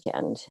that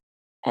weekend.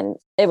 And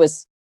that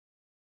was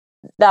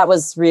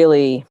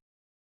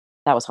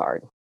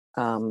hard.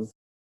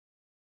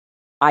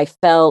 I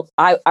felt,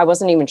 I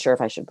wasn't even sure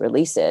if I should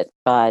release it,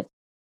 but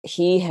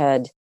he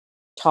had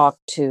talked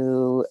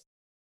to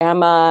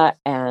Emma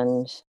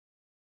and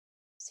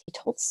he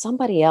told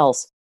somebody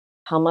else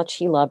how much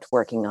he loved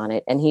working on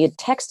it. And he had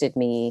texted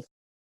me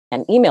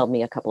and emailed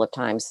me a couple of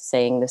times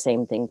saying the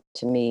same thing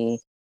to me.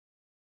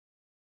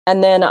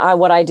 And then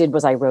what I did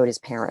was I wrote his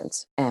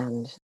parents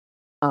and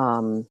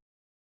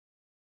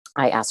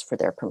I asked for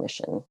their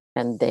permission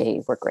and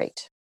they were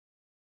great.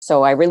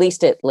 So I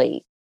released it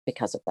late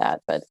because of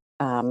that. But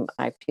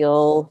I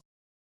feel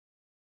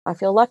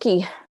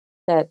lucky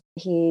that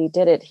he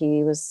did it.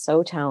 He was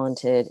so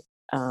talented.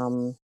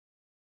 And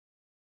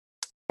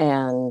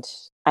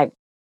I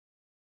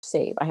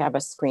have a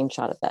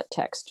screenshot of that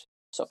text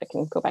so I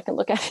can go back and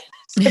look at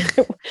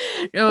it.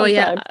 Oh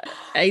yeah,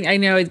 I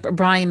know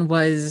Brian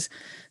was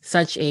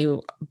such a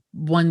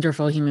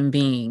wonderful human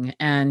being,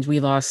 and we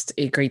lost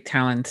a great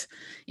talent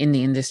in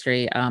the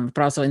industry, but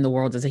also in the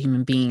world as a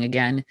human being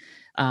again,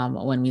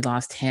 when we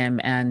lost him.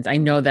 And I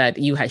know that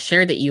you had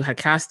shared that you had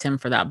cast him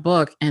for that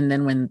book, and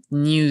then when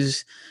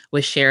news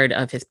was shared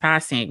of his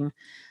passing,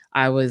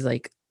 I was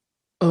like,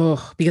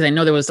 oh, because I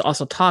know there was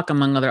also talk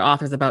among other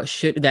authors about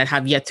that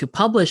have yet to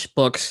publish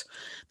books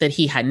that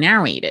he had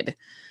narrated.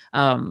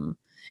 And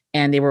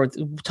they were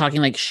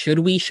talking like, should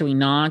we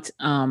not?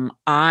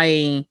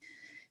 I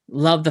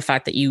love the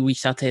fact that you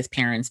reached out to his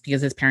parents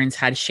because his parents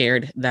had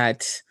shared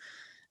that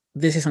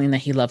this is something that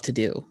he loved to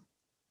do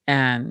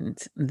and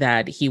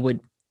that he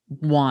would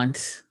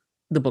want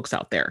the books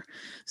out there.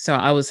 So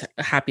I was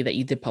happy that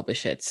you did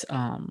publish it.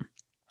 And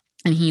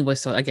he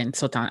was so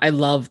talented. I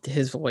loved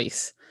his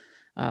voice.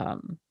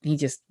 He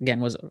just, again,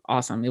 was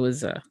awesome. It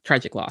was a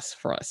tragic loss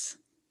for us.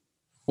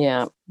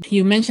 Yeah.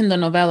 You mentioned the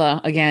novella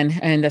again,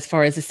 and as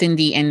far as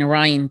Cindy and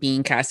Ryan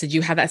being cast, did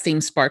you have that same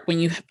spark when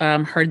you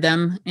heard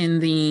them in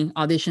the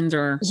auditions?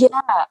 Or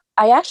yeah,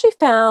 I actually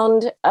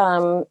found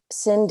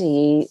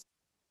Cindy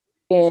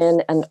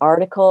in an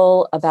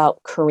article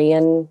about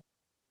Korean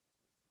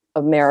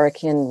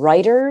American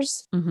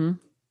writers and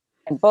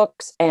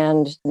books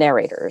and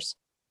narrators,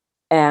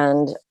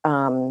 and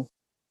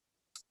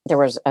there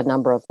was a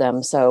number of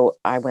them. So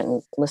I went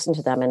and listened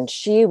to them, and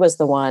she was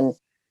the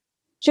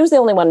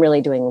only one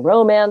really doing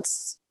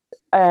romance.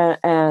 I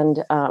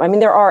mean,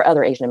 there are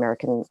other Asian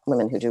American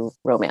women who do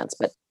romance,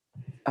 but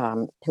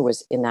who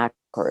was in that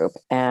group.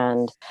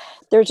 And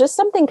there's just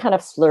something kind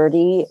of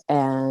flirty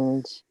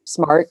and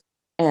smart.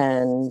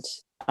 And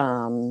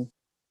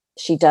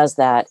she does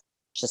that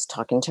just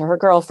talking to her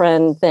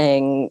girlfriend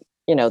thing,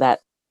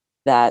 that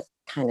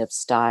kind of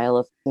style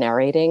of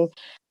narrating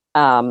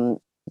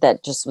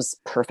that just was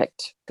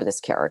perfect for this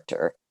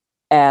character.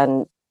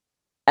 And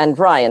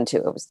Ryan too.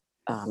 It was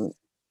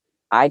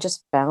I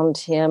just found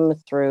him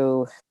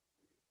through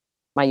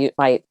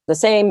the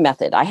same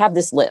method. I have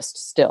this list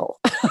still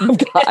of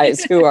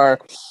guys who are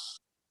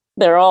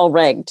they're all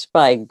ranked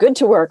by good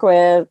to work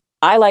with.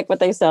 I like what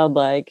they sound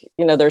like.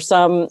 There's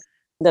some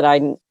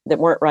that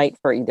weren't right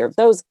for either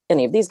of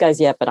any of these guys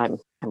yet, but I'm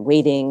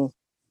waiting.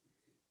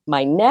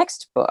 My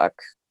next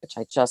book, which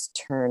I just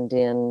turned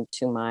in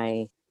to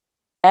my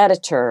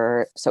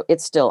editor, so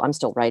I'm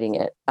still writing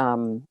it.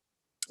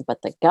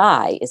 But the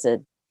guy is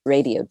a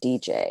radio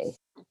DJ.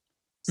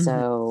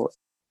 So,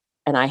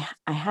 and I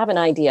have an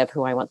idea of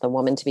who I want the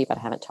woman to be, but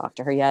I haven't talked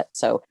to her yet,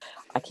 so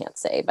I can't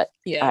say. But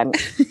yeah,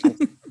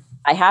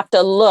 I have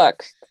to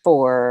look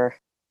for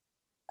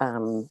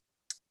a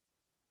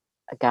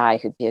guy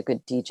who'd be a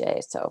good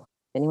DJ. So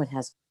if anyone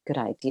has good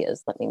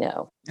ideas, let me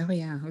know. Oh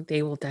yeah,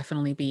 they will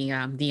definitely be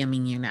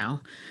DMing you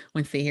now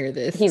once they hear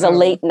this. He's a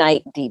late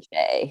night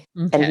DJ,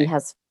 and he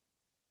has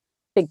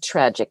big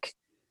tragic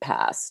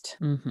past.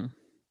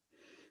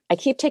 I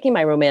keep taking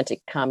my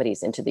romantic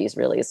comedies into these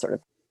really sort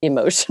of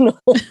emotional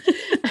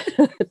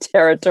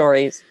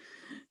territories.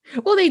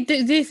 Well, they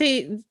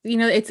say,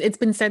 it's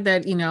been said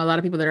that, a lot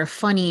of people that are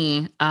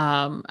funny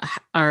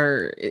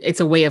it's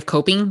a way of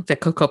coping, the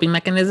coping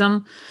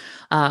mechanism.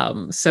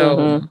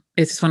 So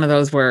it's just one of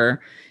those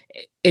where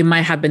it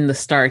might have been the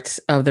start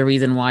of the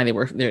reason why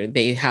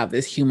they have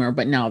this humor,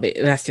 but no,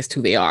 that's just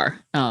who they are.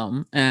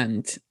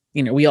 And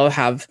we all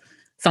have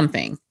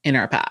something in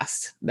our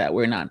past that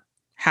we're not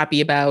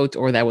happy about,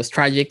 or that was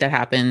tragic that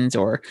happened,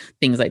 or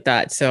things like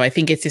that. So I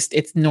think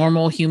it's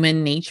normal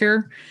human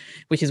nature,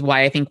 which is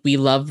why I think we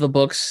love the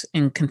books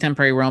in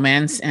contemporary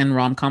romance and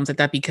rom-coms like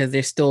that, because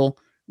they're still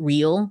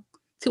real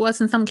to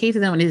us in some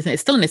cases. And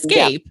it's still an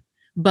escape,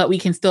 but we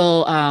can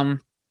still, oh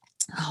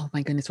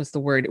my goodness, what's the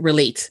word?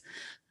 Relate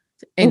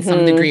in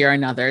some degree or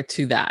another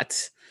to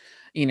that,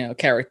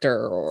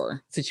 character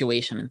or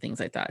situation and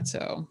things like that.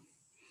 So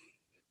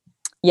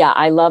yeah,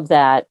 I love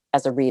that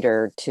as a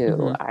reader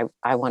too.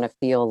 I want to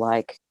feel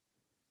like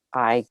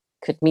I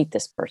could meet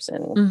this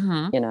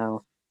person,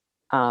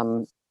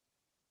 and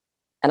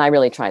I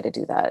really try to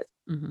do that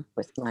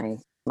with my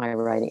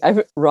writing.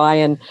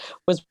 Ryan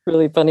was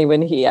really funny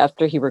when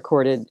after he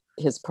recorded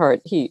his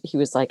part, he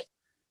was like,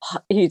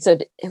 he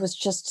said it was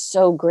just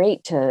so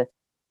great to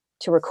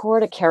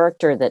record a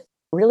character that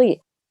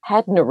really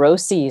had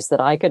neuroses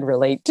that I could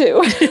relate to.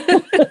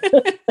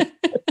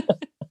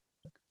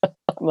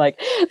 I'm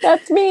like,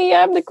 that's me.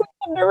 I'm the queen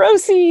of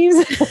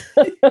neuroses.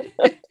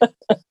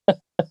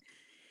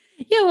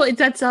 Yeah, well,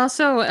 that's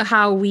also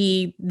how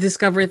we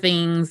discover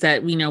things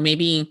that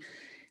maybe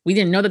we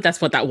didn't know that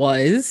that's what that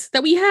was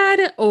that we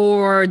had,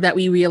 or that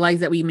we realized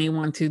that we may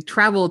want to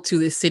travel to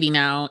this city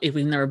now if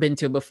we've never been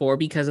to it before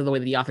because of the way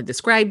that the author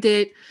described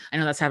it. I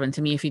know that's happened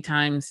to me a few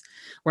times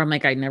where I'm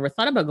like, I never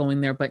thought about going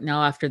there, but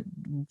now after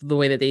the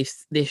way that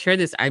they share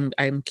this,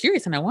 I'm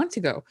curious and I want to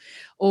go.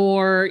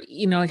 Or,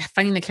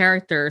 finding the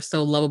character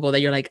so lovable that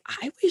you're like,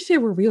 I wish they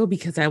were real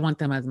because I want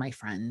them as my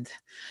friend,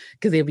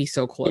 because they'd be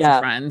so cool as a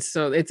friend.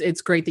 So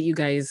it's great that you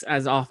guys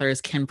as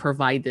authors can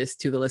provide this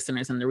to the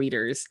listeners and the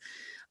readers.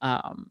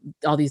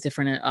 All these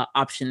different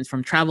options,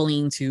 from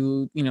traveling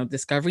to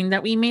discovering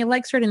that we may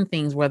like certain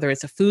things, whether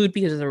it's a food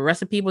because a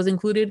recipe was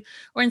included,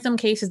 or in some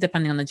cases,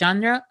 depending on the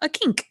genre, a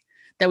kink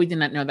that we did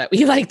not know that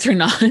we liked or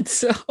not.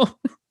 So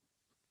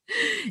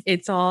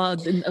it's all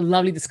a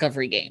lovely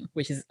discovery game,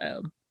 which is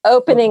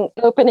opening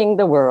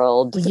the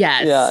world.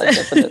 Yes. Yeah,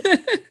 definitely.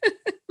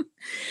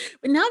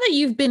 But now that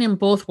you've been in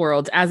both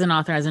worlds as an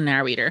author, as a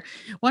narrator,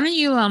 why don't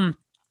you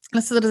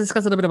let's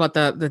discuss a little bit about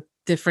the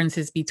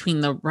differences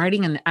between the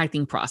writing and the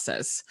acting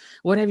process.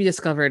 What have you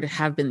discovered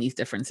have been these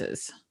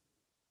differences?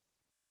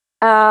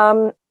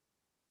 Well,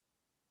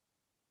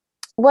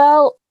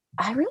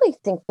 I really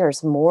think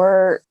there's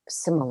more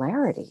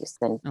similarities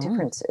than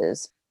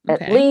differences.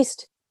 Okay. At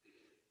least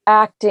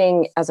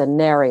acting as a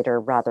narrator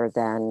rather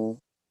than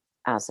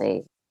as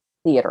a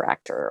theater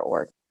actor,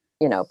 or,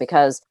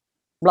 because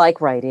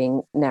like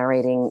writing,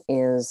 narrating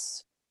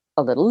is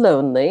a little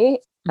lonely.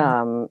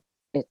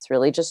 It's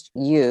really just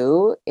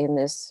you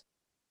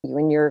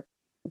and your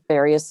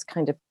various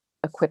kind of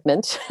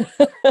equipment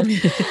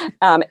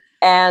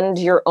and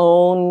your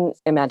own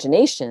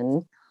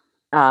imagination.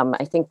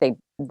 I think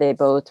they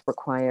both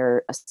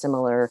require a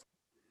similar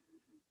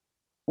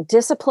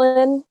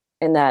discipline,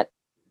 in that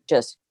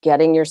just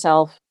getting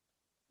yourself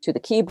to the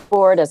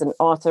keyboard as an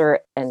author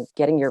and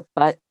getting your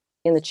butt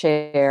in the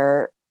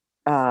chair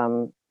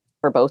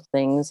for both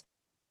things,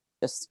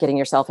 just getting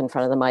yourself in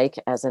front of the mic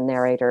as a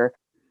narrator.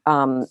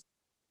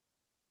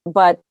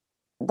 But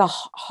the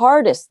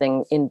hardest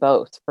thing in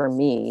both for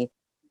me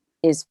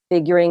is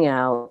figuring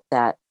out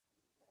that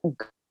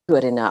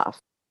good enough.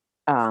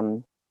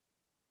 And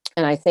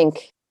I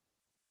think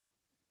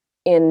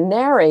in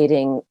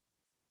narrating,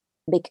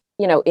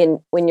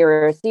 when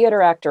you're a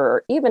theater actor,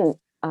 or even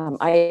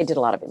I did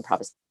a lot of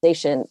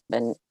improvisation,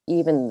 and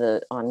even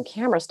the on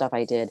camera stuff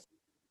I did,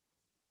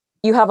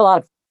 you have a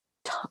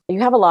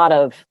lot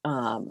of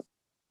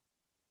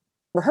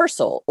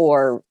rehearsal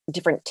or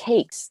different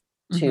takes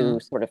to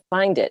sort of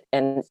find it,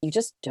 and you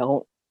just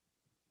don't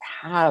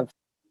have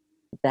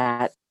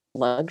that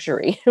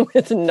luxury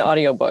with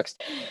audiobooks.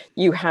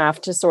 You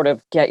have to sort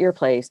of get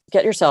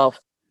yourself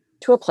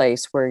to a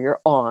place where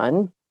you're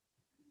on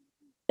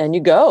and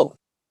you go.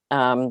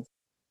 And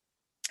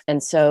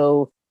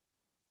so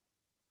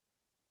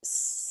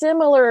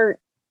similar,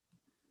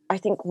 I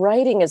think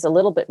writing is a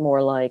little bit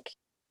more like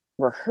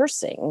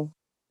rehearsing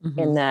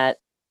in that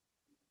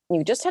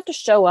you just have to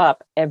show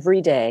up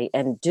every day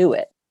and do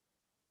it.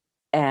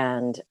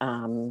 And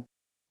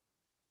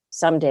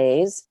some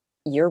days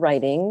you're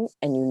writing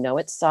and you know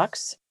it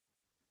sucks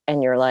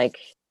and you're like,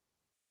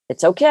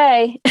 it's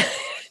okay.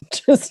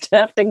 Just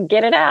have to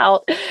get it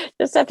out.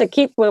 Just have to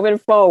keep moving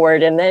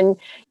forward. And then,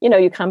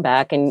 you come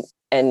back and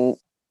the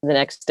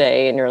next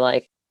day and you're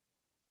like,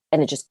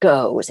 and it just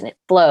goes and it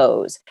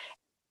flows.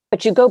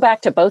 But you go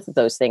back to both of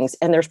those things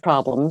and there's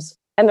problems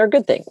and they're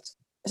good things.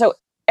 So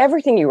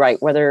everything you write,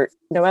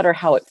 no matter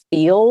how it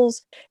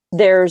feels,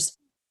 there's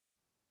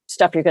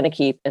stuff you're going to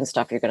keep and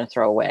stuff you're going to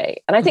throw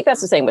away. And I think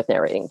that's the same with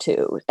narrating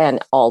too, and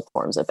all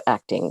forms of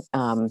acting.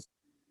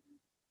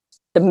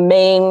 The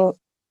main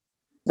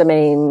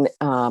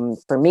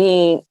for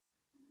me,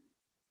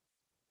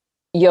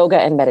 yoga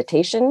and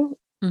meditation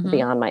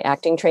beyond my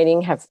acting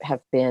training have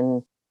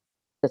been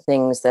the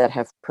things that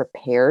have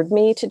prepared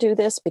me to do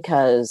this,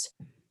 because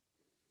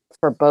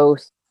for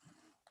both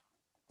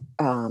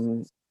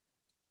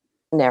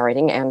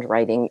narrating and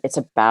writing, it's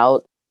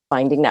about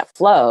finding that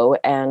flow,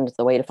 and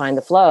the way to find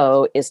the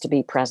flow is to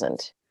be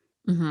present.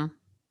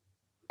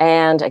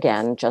 And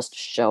again, just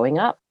showing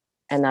up.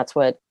 And that's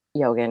what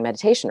yoga and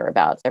meditation are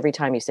about. Every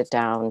time you sit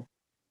down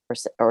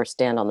or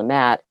stand on the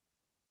mat,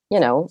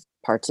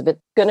 parts of it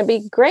going to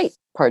be great,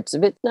 parts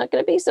of it not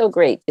going to be so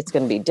great. It's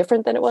going to be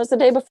different than it was the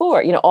day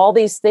before. All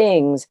these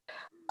things.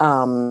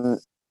 Part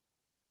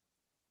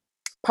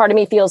of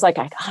me feels like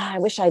I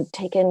wish I'd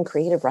taken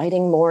creative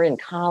writing more in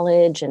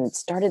college and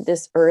started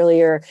this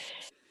earlier.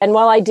 And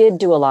while I did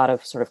do a lot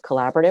of sort of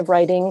collaborative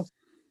writing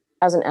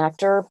as an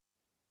actor,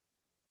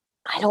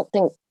 I don't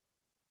think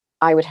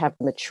I would have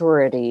the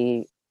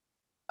maturity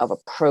of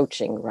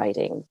approaching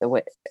writing the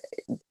way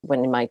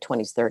when in my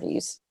 20s,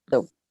 30s,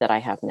 that I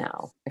have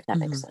now, if that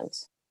makes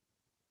sense.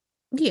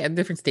 Yeah,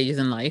 different stages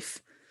in life.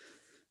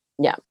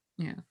 Yeah.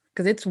 Yeah.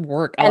 Because it's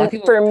work. And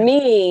for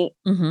me,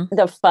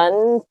 the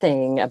fun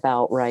thing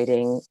about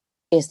writing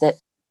is that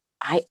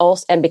I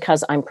also, and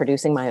because I'm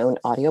producing my own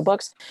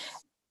audiobooks,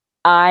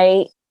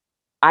 I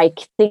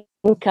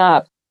think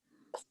up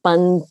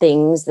fun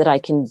things that I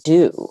can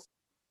do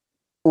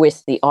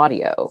with the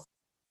audio.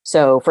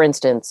 So for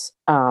instance,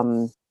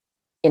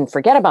 in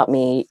Forget About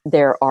Me,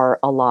 there are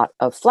a lot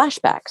of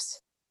flashbacks,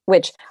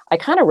 which I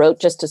kind of wrote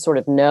just to sort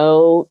of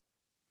know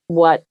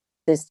what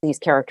these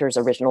characters'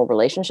 original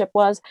relationship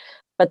was.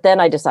 But then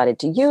I decided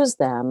to use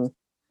them,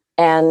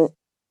 and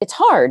it's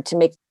hard to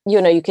make,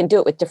 you can do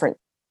it with different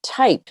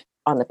type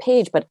on the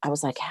page, but I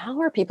was like, how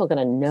are people going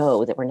to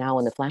know that we're now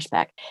in the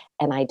flashback?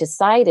 And I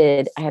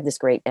decided, I have this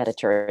great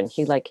editor, and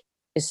he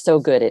is so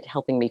good at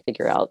helping me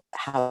figure out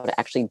how to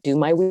actually do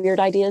my weird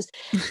ideas.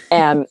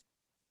 And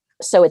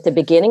so at the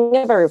beginning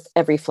of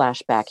every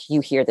flashback, you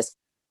hear this,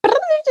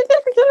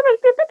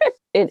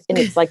 and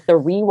it's like the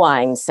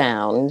rewind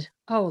sound.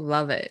 Oh,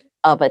 love it.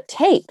 Of a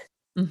tape.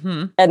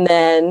 And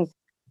then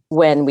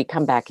when we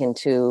come back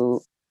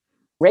into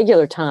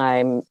regular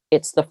time,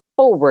 it's the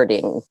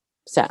forwarding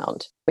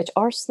sound, which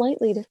are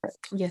slightly different.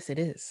 Yes, it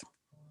is.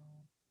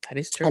 That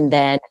is true. And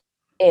then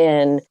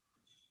in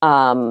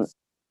what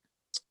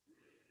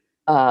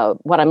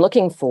I'm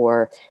looking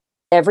for,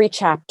 every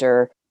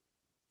chapter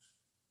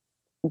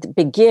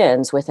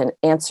begins with an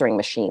answering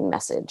machine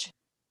message.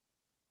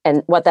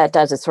 And what that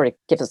does is sort of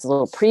gives us a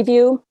little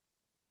preview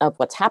of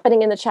what's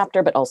happening in the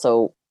chapter, but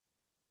also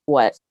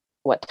what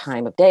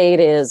time of day it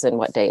is and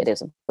what day it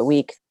is of the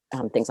week,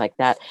 things like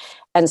that.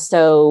 And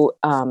so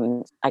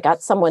I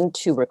got someone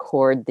to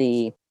record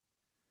the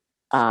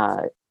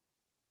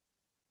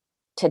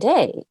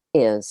today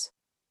is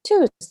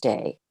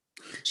Tuesday,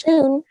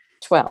 June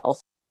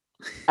 12th.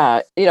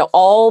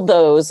 All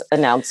those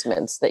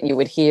announcements that you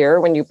would hear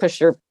when you push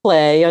your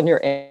play on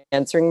your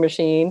answering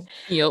machine.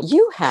 Yep.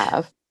 You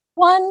have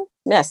one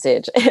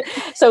message.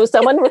 So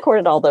someone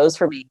recorded all those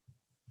for me.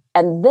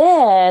 And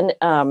then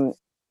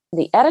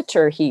the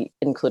editor, he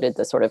included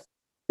the sort of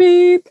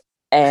beep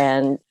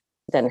and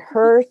then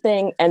her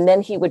thing. And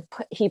then he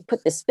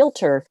put this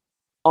filter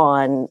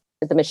on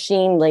the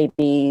machine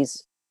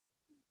lady's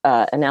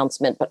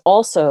announcement, but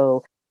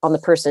also on the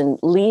person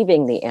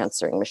leaving the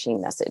answering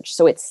machine message.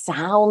 So it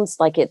sounds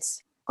like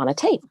it's on a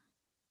tape.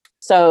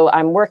 So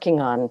I'm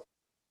working on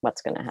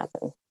what's going to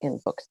happen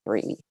in book 3.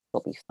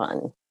 It'll be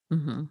fun.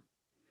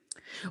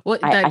 Well,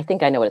 I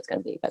think I know what it's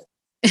going to be, but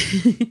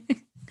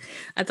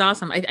that's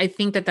awesome. I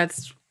think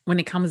that's when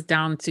it comes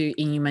down to,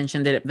 and you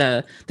mentioned it,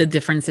 the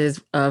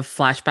differences of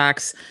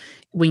flashbacks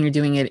when you're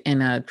doing it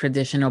in a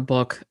traditional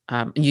book.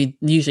 You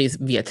usually it's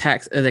via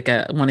text, like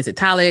one is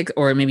italic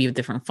or maybe with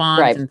different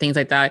fonts and things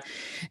like that.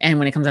 And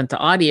when it comes down to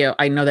audio,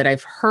 I know that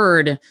I've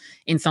heard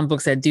in some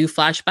books that do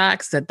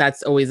flashbacks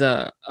that's always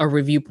a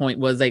review point,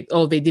 was like,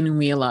 oh, they didn't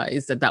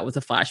realize that was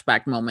a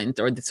flashback moment,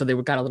 or so they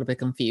got a little bit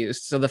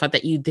confused. So the fact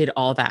that you did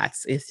all that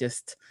is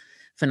just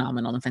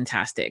phenomenal and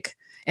fantastic.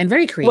 and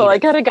very creative. Well, I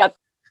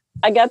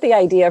got the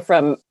idea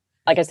from,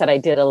 like I said, I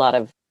did a lot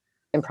of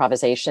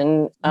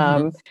improvisation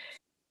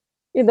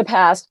in the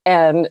past,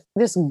 and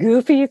this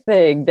goofy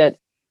thing that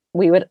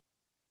we would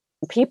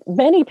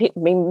many people,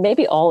 I mean,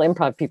 maybe all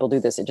improv people do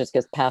this, it just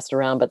gets passed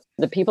around, but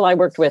the people I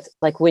worked with,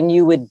 like when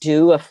you would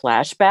do a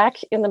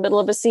flashback in the middle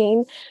of a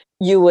scene,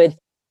 you would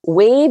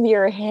wave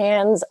your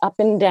hands up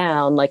and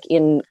down like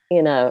in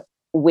a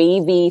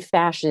wavy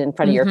fashion in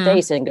front of your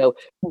face and go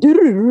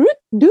 "Doo-doo-doo,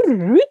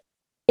 doo-doo-doo."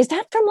 Is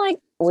that from like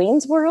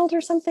Wayne's World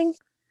or something?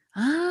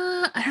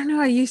 I don't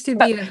know. I used to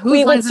But be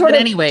Whose Lines Is It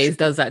Anyways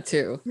does that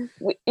too.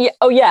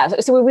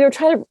 So we were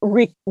trying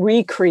to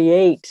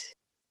recreate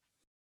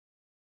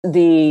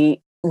the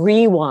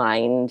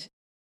rewind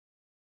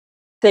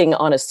thing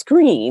on a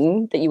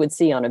screen that you would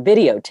see on a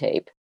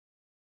videotape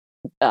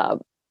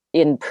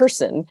in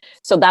person.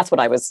 So that's what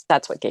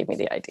gave me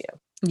the idea.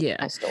 Yeah.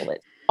 I stole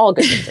it. All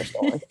good things are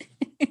stolen.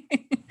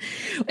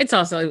 It's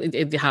also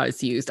how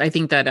it's used. I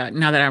think that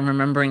now that I'm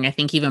remembering, I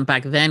think even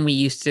back then we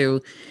used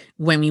to,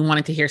 when we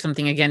wanted to hear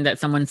something again that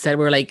someone said,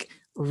 we're like,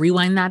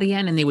 rewind that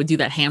again. And they would do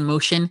that hand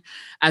motion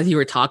as you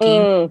were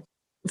talking.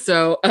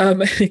 So,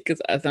 because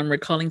as I'm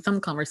recalling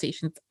some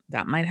conversations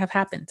that might have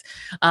happened.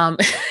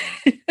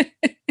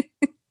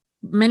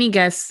 Many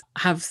guests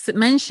have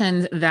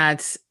mentioned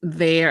that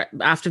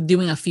after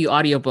doing a few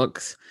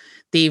audiobooks,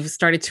 they've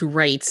started to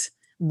write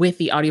with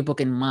the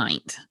audiobook in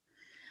mind.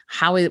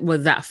 How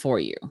was that for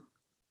you?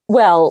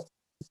 Well,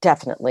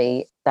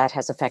 definitely that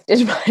has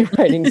affected my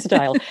writing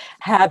style.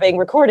 Having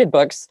recorded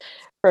books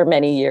for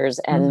many years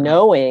and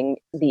knowing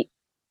the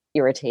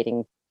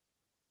irritating,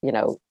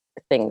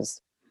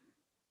 things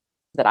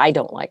that I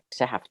don't like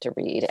to have to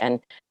read.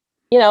 And,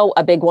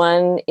 a big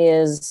one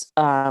is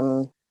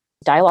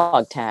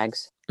dialogue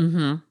tags.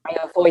 I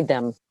avoid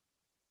them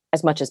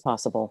as much as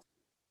possible.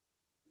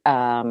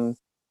 But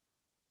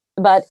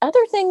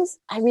other things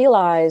I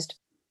realized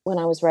when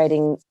I was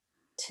writing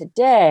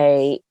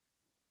today,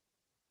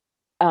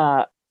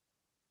 I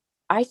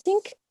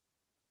think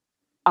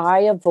I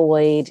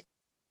avoid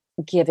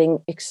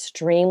giving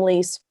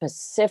extremely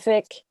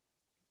specific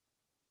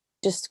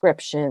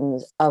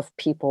descriptions of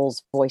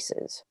people's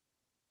voices.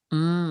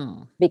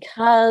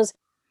 Because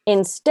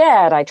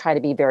instead I try to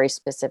be very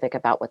specific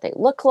about what they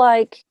look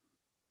like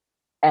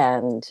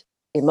and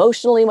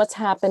emotionally what's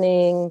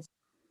happening,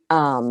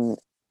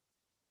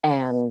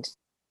 and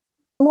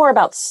more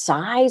about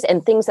size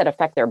and things that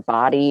affect their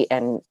body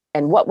and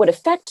what would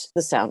affect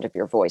the sound of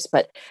your voice.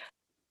 But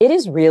it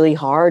is really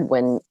hard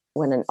when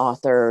an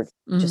author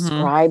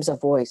describes a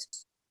voice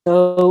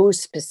so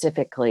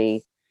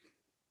specifically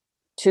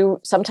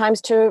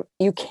sometimes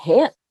you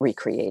can't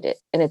recreate it,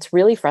 and it's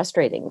really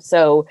frustrating.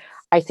 So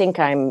I think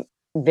I'm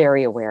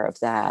very aware of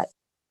that.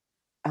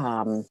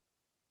 And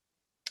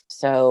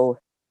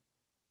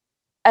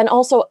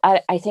also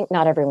I think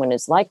not everyone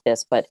is like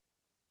this, but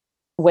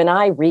when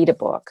I read a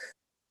book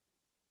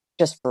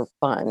just for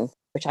fun,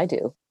 which I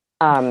do,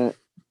 not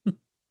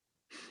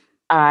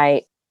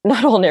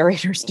all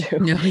narrators do.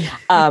 No,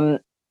 yeah.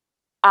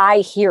 I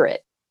hear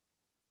it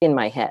in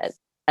my head,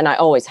 and I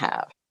always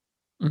have.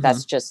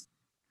 That's just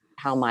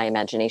how my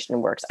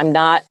imagination works.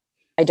 I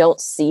don't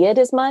see it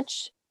as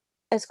much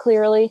as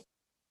clearly.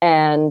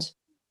 And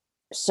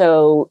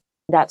so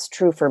that's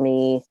true for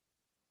me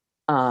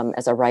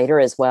as a writer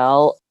as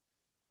well.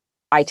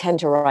 I tend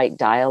to write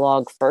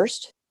dialogue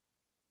first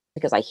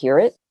because I hear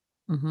it.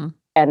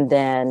 And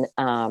then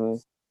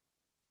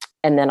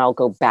I'll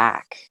go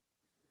back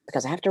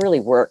because I have to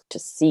really work to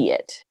see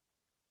it,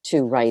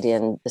 to write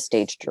in the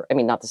stage.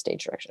 Not the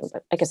stage direction,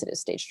 but I guess it is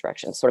stage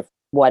direction, sort of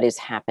what is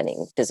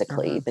happening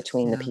physically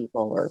between the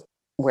people, or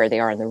where they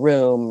are in the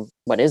room,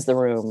 what is the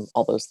room,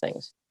 all those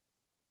things.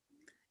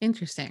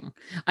 Interesting.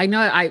 I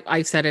know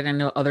I've said it. I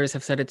know others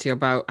have said it too,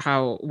 about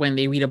how when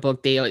they read a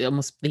book,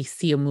 they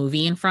see a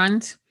movie in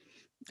front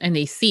and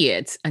they see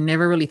it. I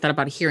never really thought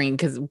about hearing,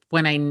 because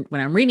when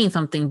I'm reading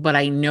something, but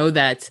I know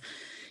that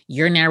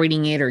you're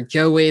narrating it or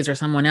Joe is or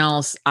someone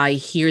else, I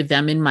hear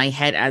them in my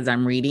head as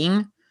I'm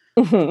reading.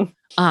 So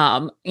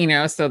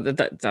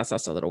that's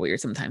also a little weird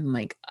sometimes. I'm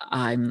like,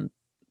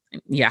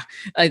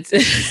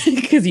 it's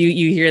because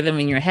you hear them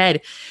in your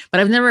head,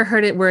 but I've never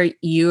heard it where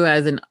you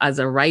as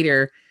a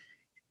writer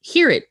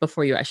hear it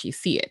before you actually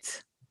see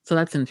it. So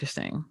that's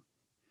interesting.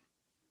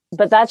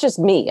 But that's just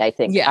me, I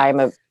think.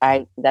 Yeah.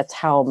 That's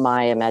how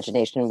my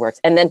imagination works.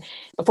 And then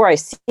before I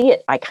see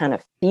it, I kind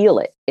of feel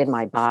it in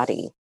my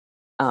body.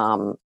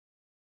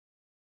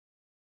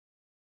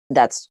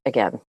 That's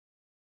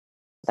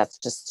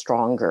just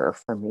stronger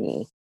for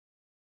me.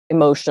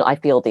 Emotional. I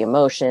feel the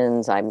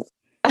emotions. I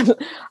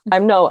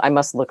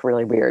must look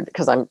really weird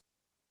because I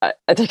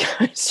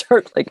think I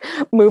start like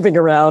moving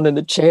around in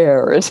the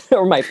chair,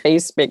 or my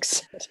face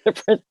makes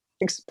different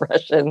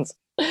expressions.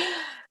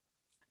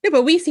 Yeah,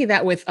 but we see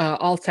that with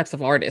all types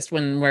of artists,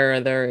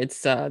 whether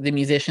it's the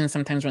musicians,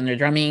 sometimes when they're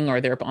drumming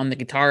or they're on the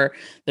guitar,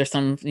 there's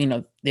some,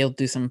 they'll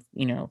do some,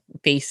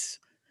 face,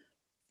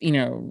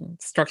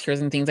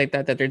 structures and things like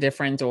that they're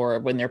different, or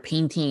when they're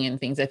painting and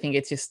things. I think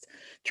it's just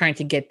trying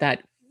to get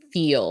that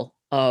feel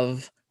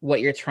of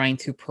what you're trying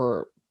to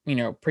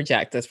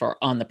project as far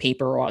on the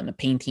paper or on the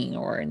painting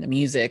or in the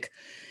music.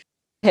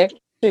 I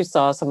actually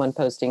saw someone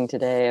posting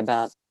today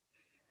about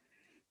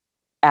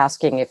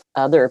asking if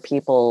other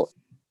people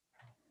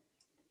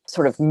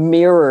sort of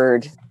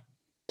mirrored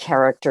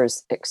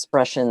characters'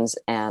 expressions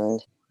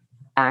and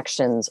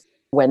actions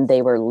when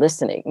they were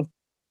listening.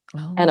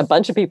 Oh. And a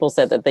bunch of people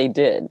said that they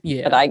did.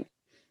 Yeah. But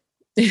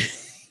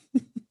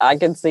I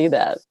can see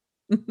that.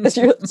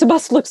 It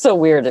must look so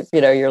weird if,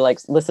 you're like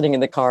listening in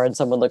the car and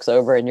someone looks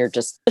over and you're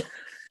just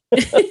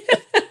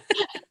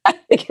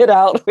acting it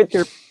out with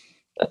your...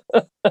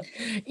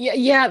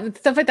 yeah,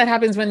 stuff like that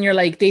happens when you're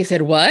like, they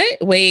said what?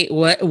 Wait,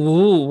 what?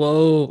 Ooh,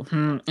 whoa.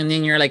 And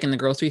then you're like in the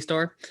grocery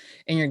store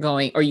and you're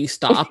going, or you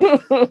stop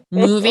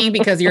moving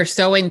because you're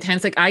so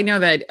intense. Like I know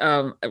that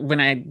when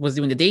I was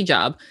doing the day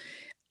job,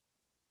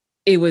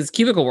 it was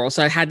Cubicle World,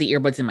 so I had the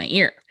earbuds in my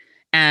ear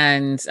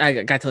and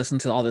I got to listen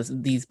to all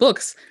these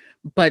books.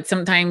 But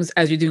sometimes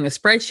as you're doing a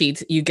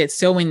spreadsheet, you get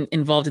so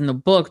involved in the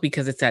book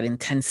because it's that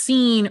intense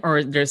scene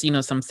or there's,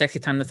 some sexy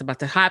time that's about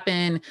to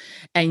happen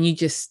and you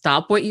just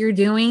stop what you're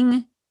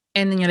doing.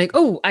 And then you're like,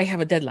 oh, I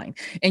have a deadline.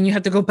 And you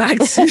have to go back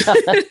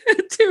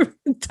to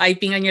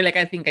typing. And you're like,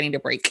 I think I need a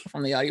break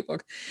from the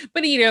audiobook.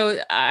 But,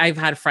 I've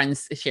had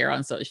friends share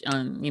on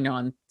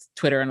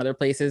Twitter and other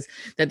places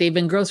that they've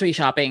been grocery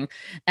shopping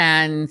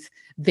and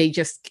they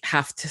just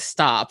have to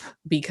stop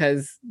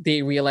because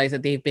they realize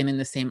that they've been in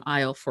the same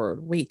aisle for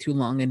way too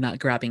long and not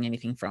grabbing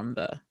anything from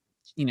the,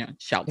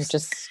 shelves.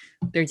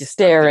 They're just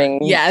staring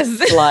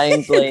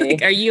blindly.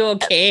 Like, are you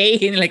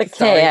okay? And like, the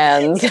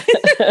cans.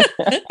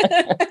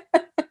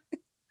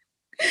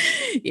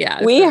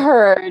 Yeah. We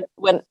heard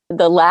when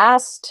the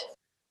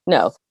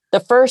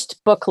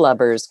first book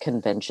lovers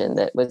convention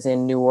that was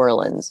in New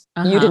Orleans.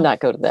 You did not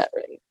go to that,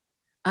 right?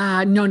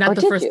 No, not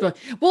the first you? book.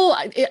 Well,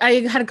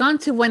 I had gone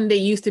to when they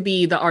used to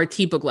be the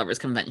RT Book Lovers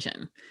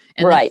Convention.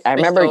 And right. I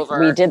remember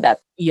we did that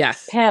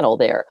panel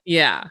there.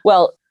 Yeah.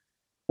 Well,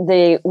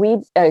 a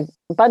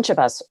bunch of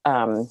us,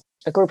 small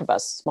group of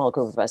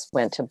us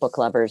went to Book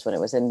Lovers when it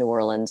was in New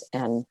Orleans.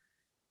 And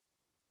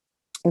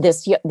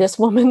this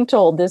woman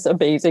told this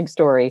amazing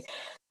story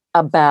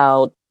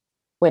about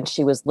when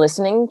she was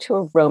listening to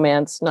a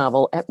romance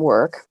novel at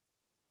work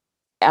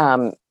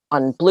on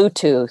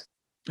Bluetooth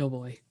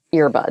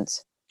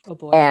earbuds. Oh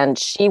boy. And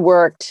she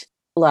worked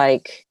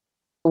like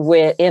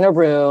in a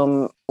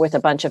room with a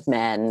bunch of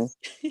men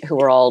who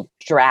were all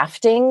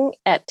drafting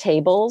at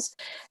tables,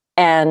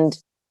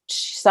 and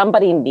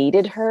somebody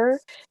needed her.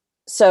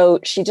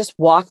 So she just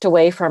walked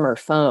away from her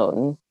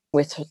phone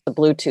with the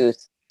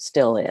Bluetooth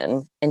still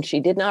in. And she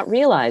did not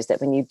realize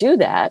that when you do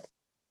that,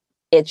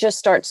 it just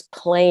starts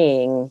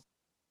playing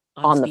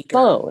on the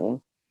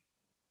phone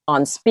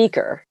on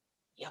speaker.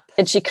 Yep.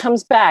 And she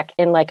comes back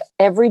and like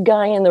every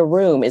guy in the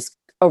room is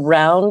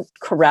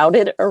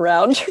crowded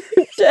around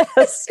her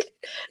desk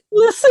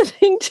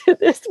listening to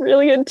this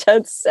really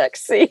intense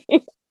sex scene.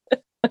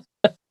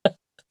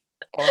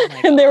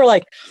 And they were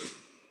like,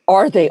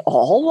 are they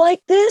all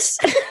like this?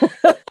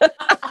 I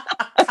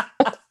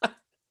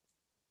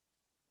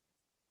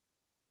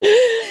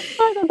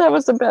thought that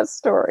was the best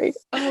story.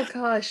 Oh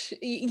gosh.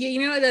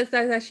 That's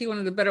actually one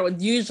of the better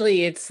ones.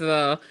 Usually it's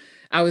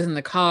I was in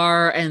the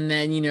car and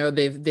then,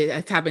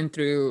 it's happened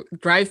through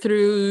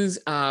drive-throughs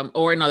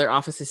or another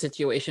office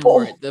situation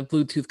where the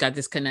Bluetooth got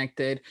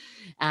disconnected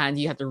and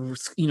you have to,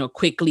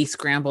 quickly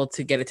scramble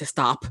to get it to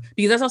stop,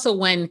 because that's also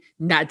when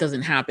that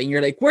doesn't happen.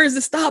 You're like, where's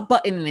the stop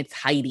button? And it's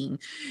hiding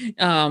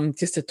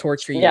just to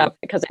torture you. Yeah,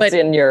 because it's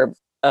in your...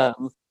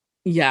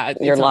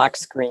 your lock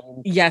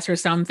screen. Yes, or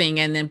something.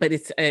 And then, but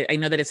I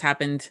know that it's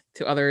happened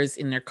to others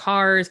in their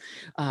cars,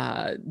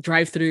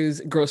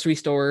 drive-throughs, grocery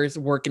stores,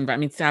 work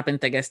environment. It's happened,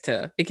 I guess,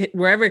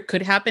 wherever it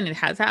could happen, it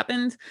has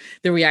happened.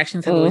 The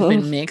reactions have always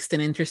been mixed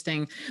and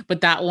interesting.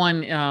 But that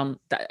one,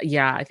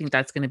 I think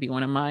that's going to be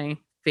one of my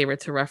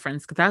favorites to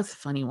reference, because that's a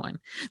funny one.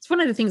 It's one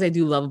of the things I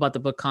do love about the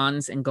book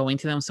cons and going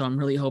to them. So I'm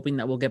really hoping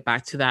that we'll get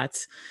back to that,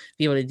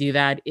 be able to do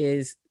that,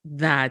 is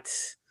that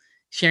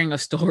sharing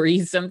of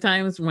stories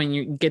sometimes when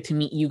you get to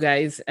meet you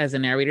guys as the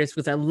narrators,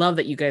 because I love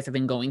that you guys have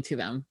been going to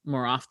them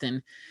more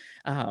often.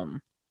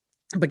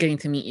 But getting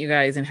to meet you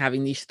guys and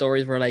having these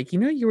stories where like,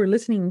 you were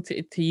listening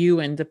to you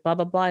and blah,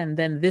 blah, blah. And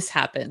then this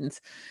happens,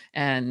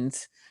 and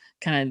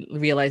kind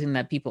of realizing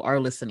that people are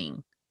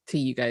listening to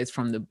you guys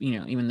from the,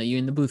 even though you're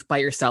in the booth by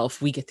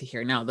yourself, we get to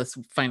hear now this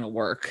final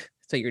work.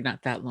 So you're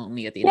not that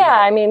lonely at the end. Yeah.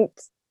 I mean,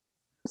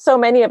 so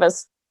many of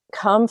us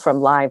come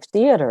from live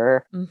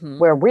theater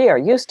where we are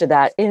used to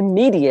that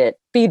immediate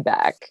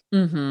feedback.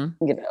 When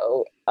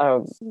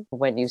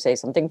you say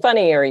something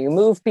funny or you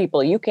move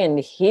people, you can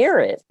hear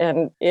it,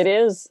 and it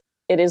is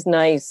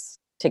nice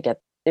to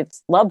get.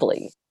 It's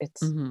lovely.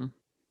 It's to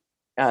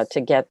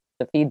get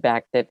the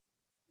feedback that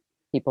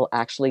people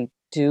actually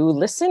do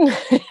listen,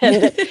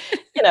 and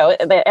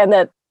and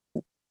that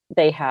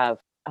they have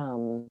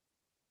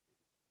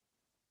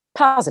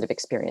positive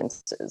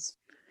experiences.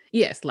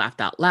 Yes,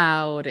 laughed out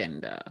loud,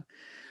 and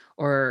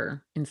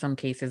or in some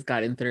cases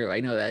gotten through. I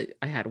know that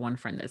I had one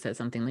friend that said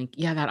something like,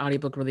 yeah, that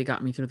audiobook really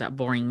got me through that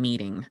boring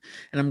meeting.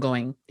 And I'm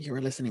going, you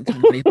were listening to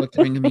an audiobook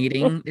during a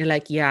meeting? They're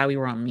like, yeah, we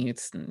were on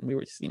mutes and we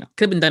were just, could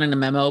have been done in a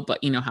memo, but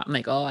how I'm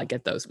like, oh, I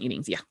get those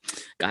meetings. Yeah,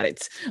 got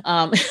it.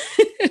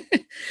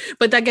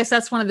 But I guess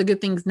that's one of the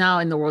good things now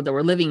in the world that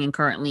we're living in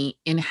currently,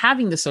 in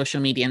having the social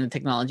media and the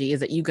technology, is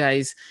that you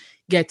guys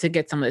get to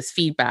get some of this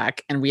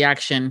feedback and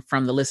reaction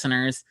from the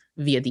listeners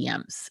via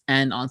DMs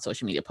and on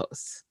social media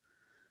posts.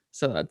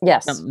 So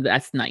Yes,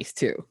 that's nice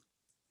too.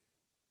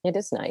 it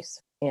is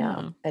nice.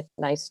 Yeah, Yeah. it's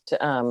nice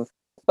to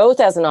both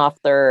as an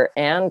author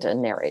and a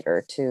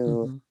narrator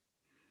to,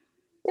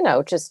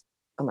 just,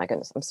 oh my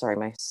goodness, I'm sorry,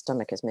 my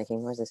stomach is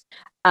making noises.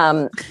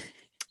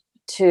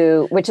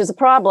 Which is a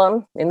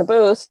problem in the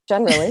booth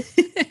generally,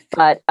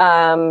 but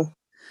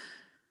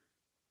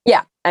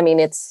yeah, I mean,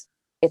 it's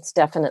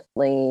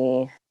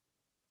definitely,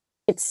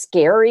 it's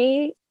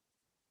scary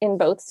in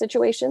both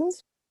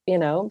situations,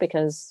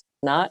 because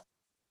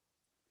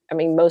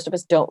most of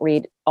us don't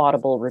read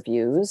Audible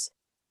reviews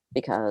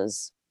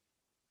because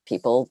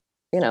people,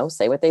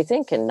 say what they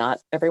think, and not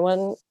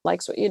everyone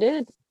likes what you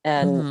did.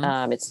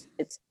 And it's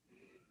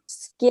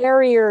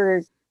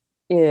scarier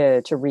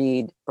to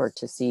read or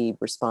to see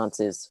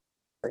responses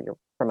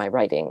for my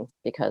writing,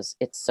 because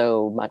it's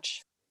so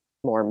much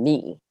more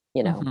me,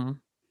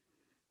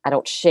 I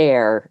don't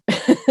share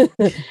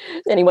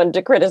anyone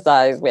to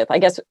criticize with. I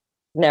guess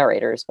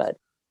narrators, but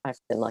I've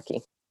been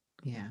lucky.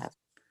 Yeah. I have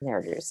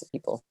narrators that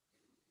people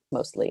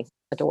mostly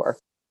adore.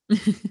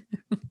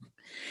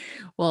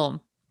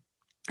 Well,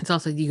 it's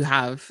also,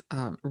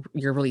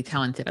 you're really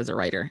talented as a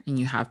writer, and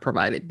you have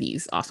provided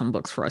these awesome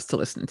books for us to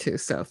listen to.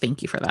 So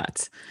thank you for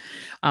that.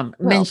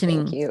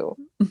 Thank you.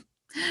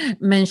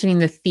 Mentioning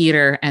the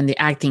theater and the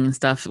acting and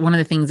stuff, one of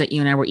the things that you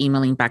and I were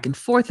emailing back and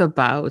forth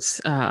about,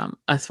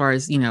 as far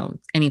as,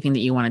 anything that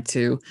you wanted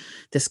to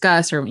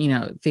discuss or,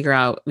 figure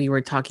out, we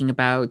were talking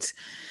about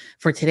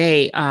for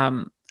today.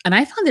 And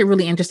I found it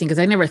really interesting because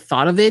I never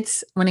thought of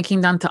it when it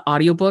came down to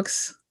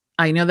audiobooks.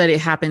 I know that it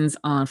happens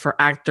for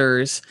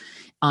actors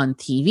on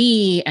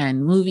TV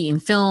and movie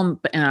and film,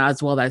 but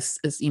as well as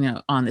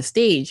on the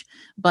stage.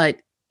 But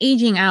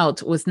aging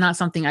out was not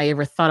something I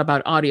ever thought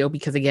about audio,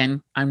 because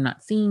again, I'm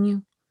not seeing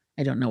you.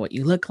 I don't know what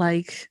you look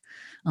like,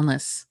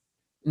 unless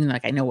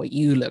I know what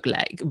you look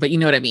like, but you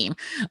know what I mean.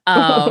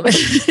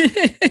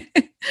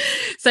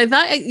 So I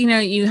thought,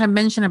 you had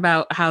mentioned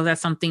about how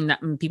that's something that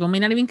people may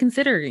not even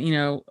consider,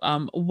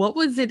 what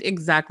was it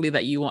exactly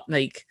that you want,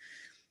 like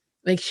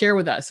share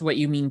with us what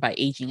you mean by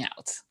aging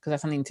out, because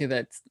that's something too,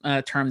 that's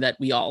a term that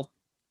we all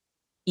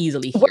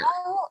easily hear.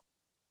 Well,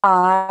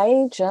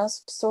 I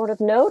just sort of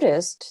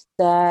noticed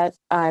that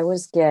I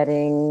was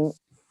getting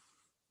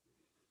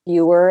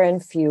fewer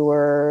and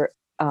fewer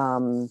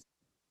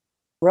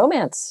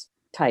romance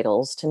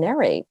titles to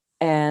narrate.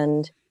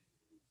 And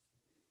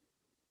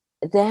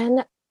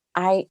then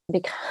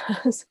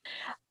because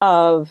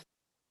of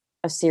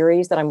a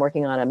series that I'm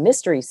working on, a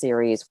mystery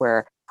series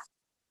where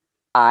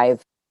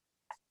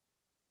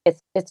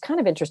it's kind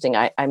of interesting.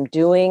 I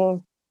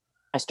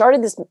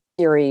started this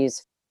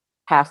series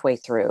halfway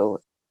through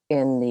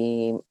in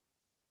the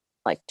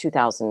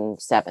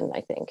 2007,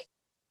 I think.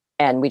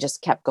 And we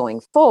just kept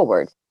going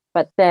forward.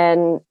 But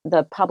then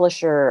the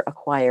publisher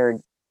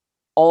acquired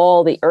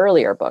all the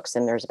earlier books,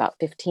 and there's about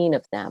 15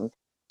 of them.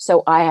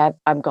 So I've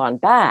gone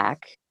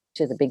back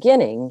to the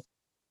beginning.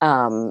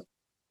 And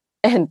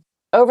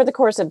over the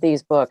course of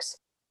these books,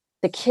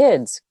 the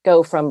kids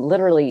go from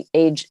literally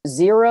age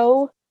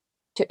 0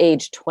 to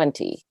age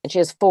 20, and she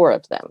has 4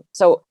 of them.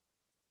 So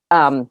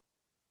I'm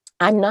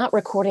not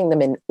recording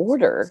them in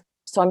order.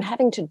 So I'm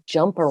having to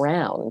jump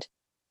around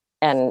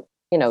and,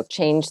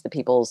 change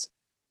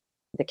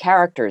the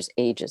characters'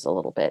 ages a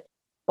little bit.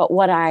 But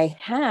what I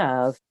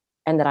have,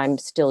 and that I'm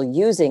still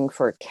using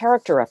for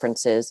character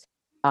references,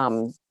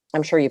 I'm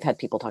sure you've had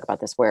people talk about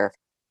this, where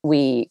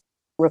we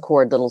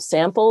record little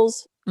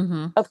samples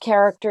of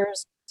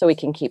characters so we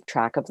can keep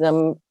track of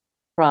them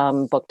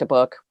from book to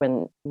book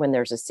when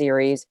there's a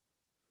series.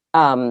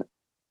 And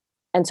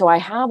so I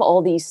have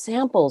all these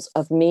samples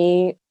of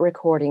me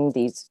recording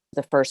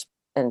the first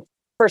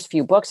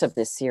few books of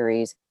this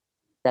series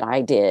that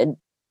I did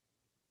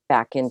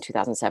back in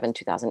 2007,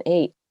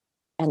 2008.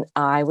 And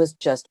I was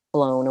just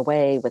blown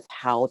away with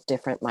how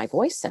different my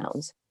voice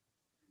sounds.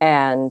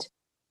 And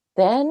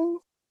then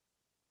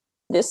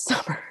this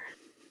summer,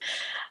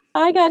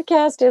 I got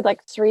casted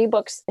 3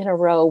 books in a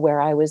row where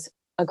I was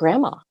a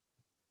grandma.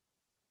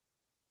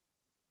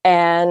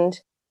 And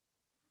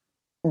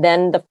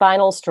then the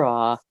final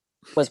straw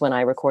was when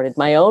I recorded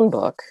my own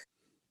book,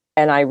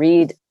 and I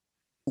read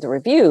the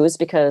reviews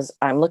because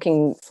I'm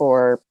looking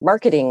for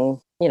marketing,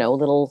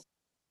 little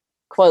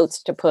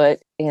quotes to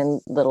put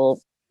in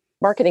little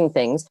marketing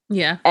things.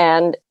 Yeah.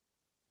 And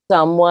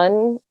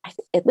someone,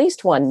 at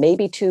least one,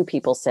 maybe 2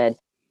 people said,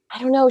 I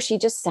don't know, she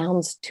just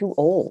sounds too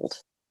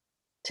old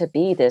to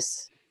be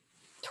this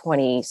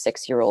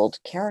 26-year-old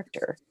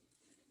character.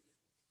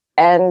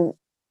 And,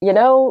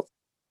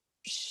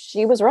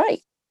 she was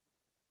right.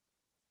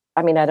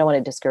 I mean, I don't want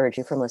to discourage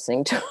you from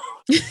listening to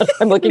what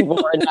I'm looking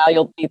for, and now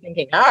you'll be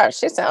thinking,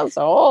 she sounds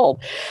so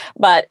old.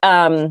 But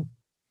I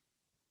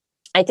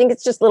think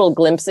it's just little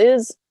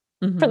glimpses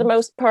for the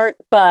most part.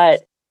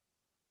 But,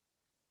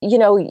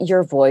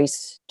 your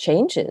voice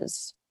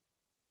changes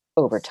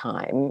over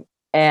time.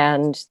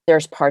 And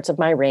there's parts of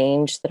my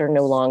range that are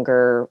no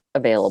longer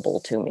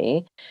available to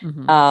me.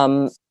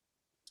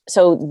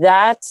 So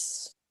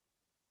that's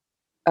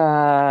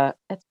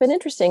it's been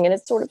interesting, and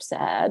it's sort of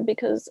sad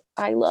because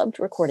I loved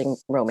recording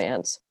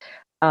romance.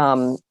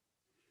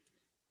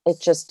 It's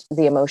just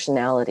the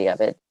emotionality of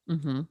it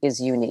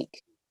is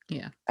unique.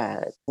 Yeah.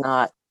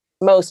 Not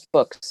most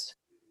books.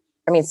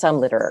 I mean, some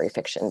literary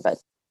fiction, but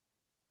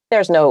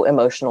there's no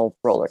emotional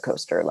roller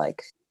coaster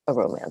like a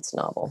romance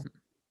novel.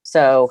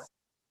 So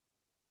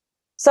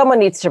someone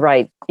needs to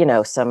write,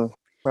 some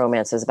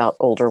romances about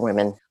older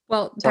women.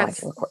 Well,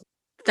 so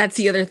that's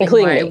the other thing.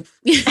 Including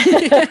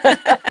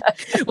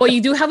Well,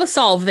 you do have a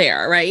solve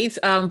there, right?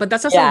 But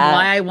that's also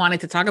why I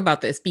wanted to talk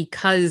about this,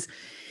 because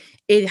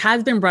it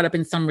has been brought up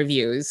in some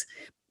reviews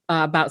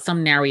about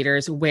some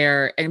narrators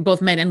and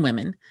both men and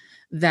women,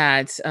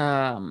 that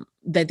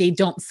they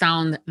don't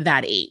sound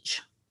that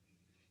age.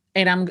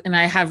 And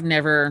I have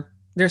never.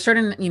 There's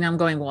certain, I'm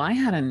going, well,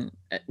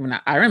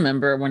 I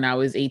remember when I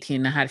was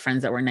 18, I had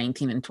friends that were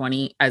 19 and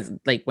 20, as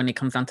like when it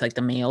comes down to like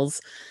the males,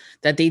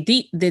 that they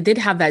did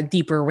have that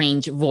deeper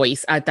range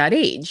voice at that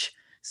age.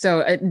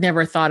 So I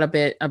never thought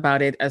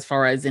about it as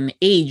far as an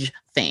age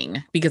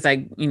thing, because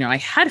I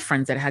had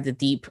friends that had the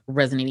deep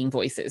resonating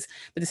voices.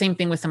 But the same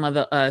thing with some of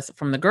the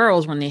from the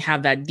girls, when they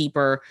have that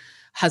deeper,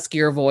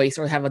 huskier voice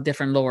or have a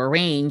different lower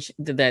range,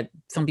 that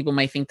some people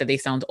might think that they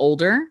sound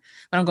older.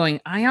 But I'm going,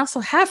 I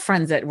also have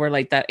friends that were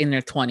like that in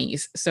their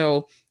 20s.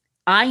 So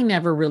I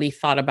never really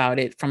thought about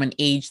it from an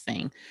age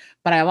thing.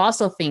 But I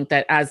also think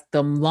that as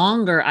the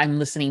longer I'm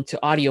listening to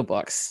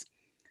audiobooks,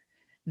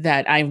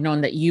 that I've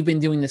known that you've been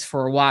doing this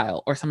for a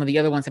while, or some of the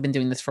other ones have been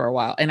doing this for a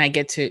while. And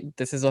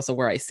this is also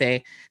where I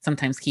say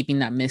sometimes keeping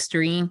that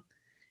mystery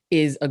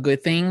is a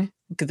good thing,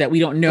 because that we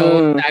don't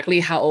know exactly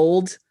how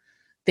old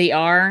they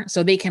are.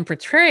 So they can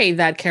portray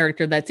that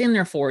character that's in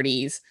their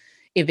 40s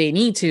if they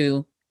need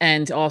to,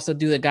 and also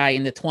do the guy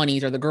in the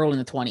 20s or the girl in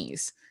the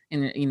 20s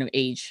in the,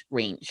 age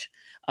range.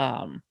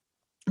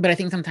 But I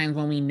think sometimes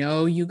when we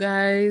know you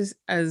guys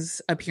as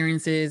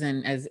appearances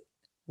and as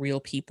real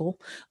people,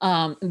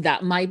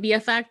 that might be a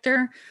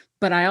factor.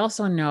 But I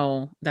also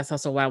know, that's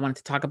also why I wanted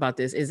to talk about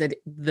this, is that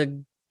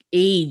the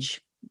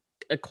age,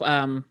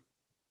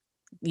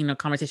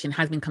 conversation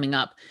has been coming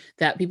up,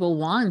 that people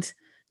want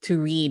to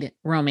read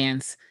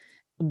romance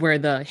where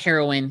the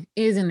heroine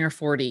is in their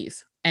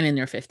 40s and in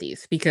their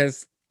 50s,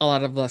 because a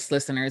lot of us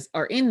listeners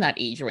are in that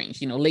age range,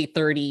 late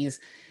 30s,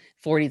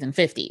 40s, and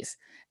 50s.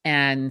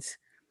 And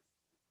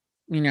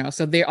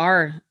so there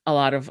are a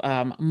lot of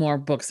more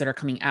books that are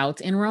coming out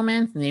in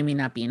romance, and they may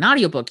not be an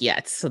audiobook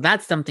yet. So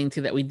that's something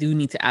too that we do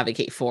need to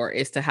advocate for,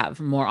 is to have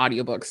more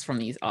audiobooks from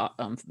these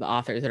the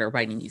authors that are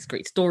writing these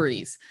great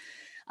stories.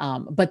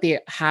 But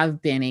there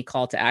have been a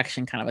call to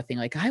action kind of a thing,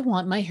 like, I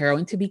want my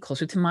heroine to be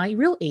closer to my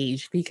real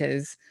age,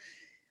 because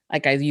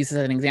like I use as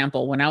an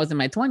example, when I was in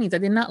my 20s, I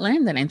did not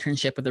land an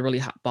internship with a really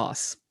hot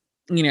boss,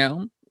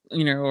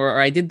 or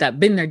I did that,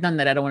 been there, done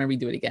that. I don't want to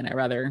redo it again. I'd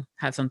rather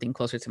have something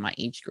closer to my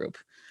age group.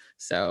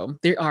 So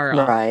there are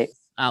authors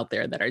out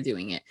there that are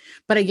doing it.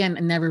 But again,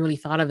 I never really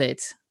thought of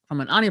it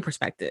from an audio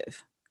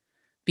perspective,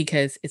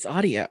 because it's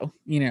audio.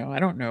 I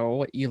don't know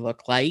what you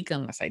look like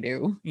unless I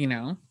do,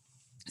 So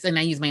then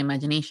I use my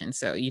imagination.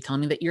 So you tell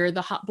me that you're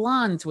the hot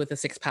blonde with a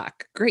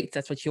 6-pack. Great.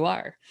 That's what you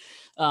are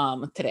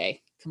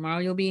today. Tomorrow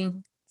you'll be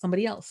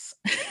somebody else.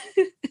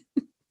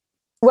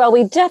 Well,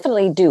 we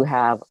definitely do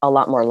have a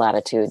lot more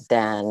latitude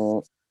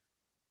than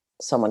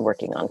someone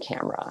working on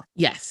camera.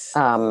 Yes.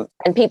 And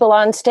people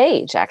on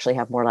stage actually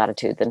have more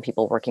latitude than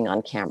people working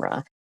on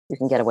camera. You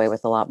can get away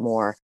with a lot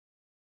more.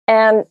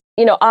 And,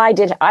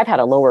 I've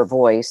had a lower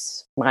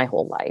voice my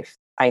whole life.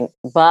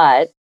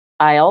 But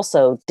I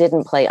also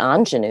didn't play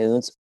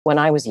ingenues when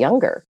I was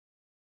younger.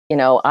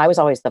 I was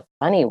always the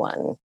funny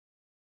one.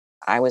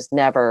 I was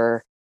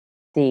never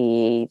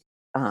the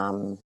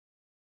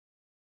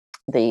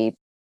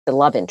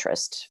love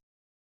interest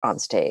on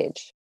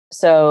stage.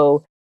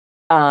 So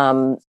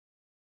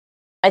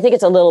I think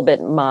it's a little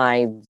bit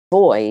my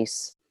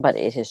voice, but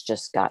it has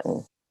just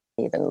gotten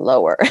even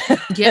lower.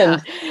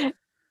 Yeah.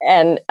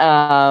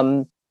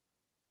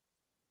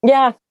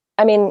 Yeah,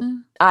 I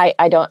mean,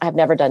 I've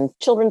never done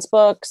children's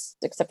books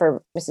except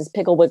for Mrs.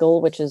 Piggle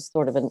Wiggle, which is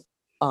sort of an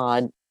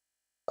odd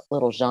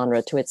little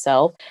genre to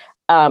itself.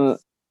 And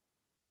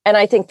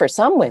I think for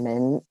some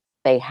women,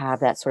 they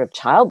have that sort of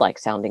childlike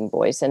sounding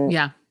voice, and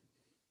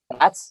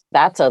that's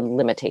a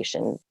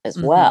limitation as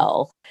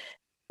well.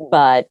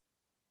 But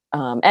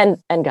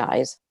and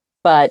guys,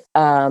 but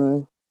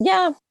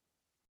yeah,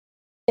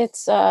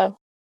 it's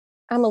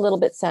I'm a little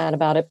bit sad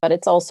about it, but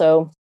it's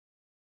also,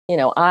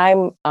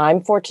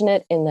 I'm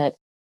fortunate in that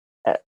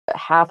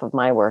half of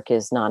my work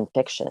is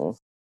nonfiction,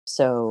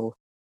 so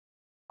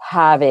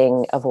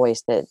having a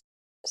voice that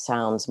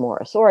sounds more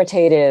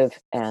authoritative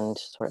and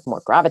sort of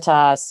more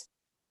gravitas,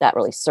 that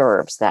really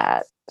serves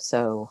that.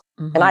 So,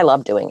 and I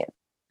love doing it,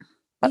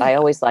 but I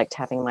always liked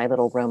having my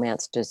little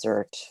romance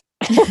dessert.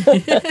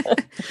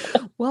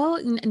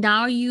 Well,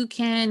 now you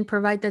can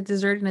provide that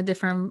dessert in a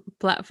different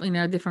platform,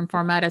 different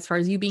format as far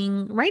as you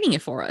writing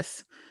it for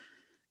us.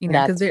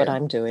 That's what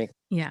I'm doing.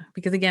 Yeah,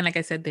 because again, like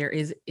I said, there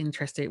is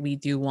interested. We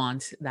do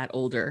want that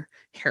older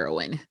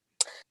heroine.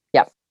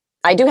 Yeah,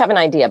 I do have an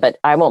idea, but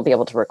I won't be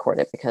able to record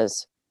it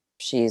because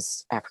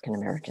she's African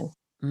American.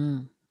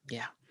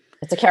 Yeah,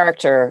 it's a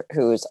character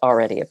who's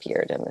already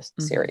appeared in this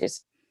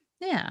series.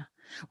 Yeah,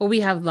 well, we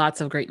have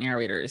lots of great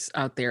narrators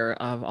out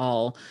there of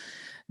all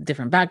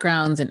different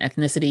backgrounds and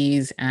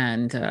ethnicities,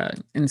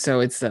 and so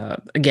it's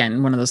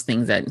again one of those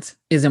things that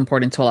is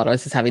important to a lot of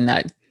us, is having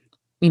that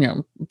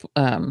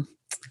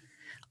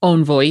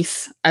own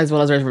voice as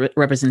well as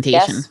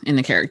representation in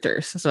the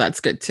characters. So that's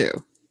good too.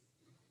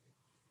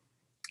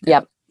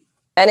 Yep.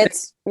 And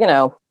it's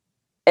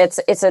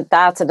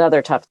that's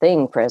another tough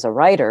thing for as a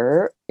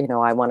writer.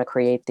 I want to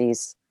create a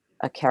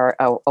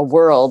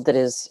world that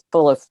is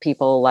full of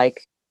people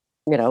like,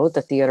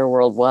 the theater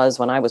world was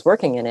when I was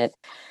working in it.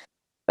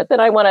 But then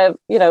I want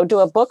to, do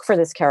a book for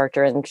this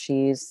character, and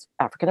she's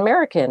African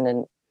American.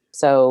 And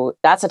so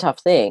that's a tough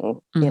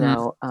thing,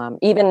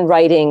 even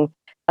writing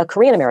a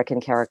Korean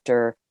American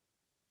character.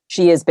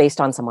 She is based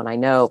on someone I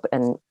know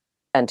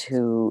and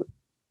who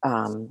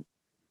on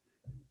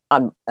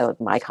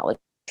my college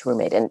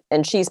roommate,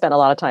 and she spent a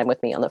lot of time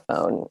with me on the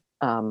phone,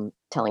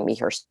 telling me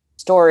her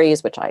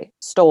stories, which I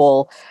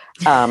stole,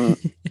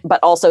 but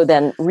also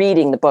then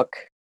reading the book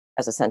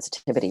as a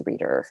sensitivity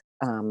reader,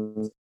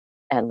 and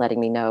letting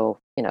me know,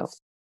 in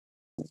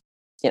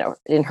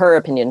her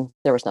opinion,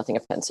 there was nothing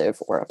offensive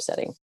or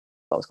upsetting.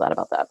 I was glad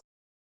about that.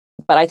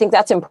 But I think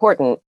that's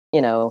important,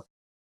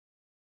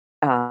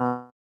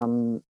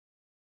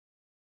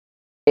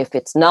 if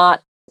it's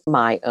not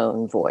my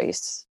own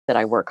voice, that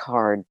I work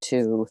hard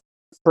to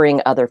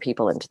bring other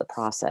people into the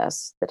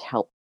process that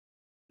help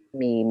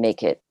me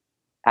make it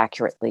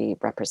accurately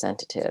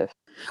representative.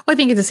 Well, I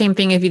think it's the same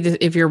thing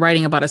if you're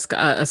writing about a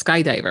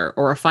skydiver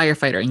or a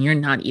firefighter and you're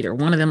not either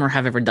one of them or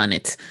have ever done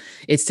it.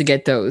 It's to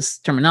get those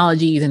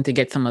terminologies and to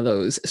get some of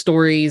those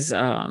stories.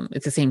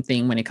 It's the same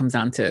thing when it comes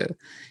down to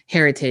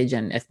heritage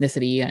and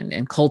ethnicity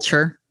and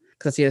culture,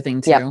 because that's the other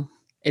thing too. Yep.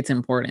 It's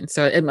important.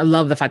 So I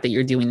love the fact that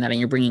you're doing that and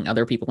you're bringing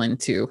other people in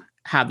to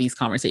have these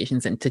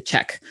conversations and to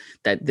check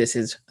that this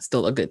is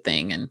still a good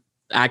thing and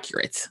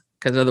accurate,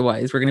 because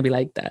otherwise we're going to be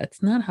like,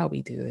 that's not how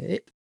we do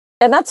it.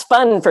 And that's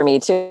fun for me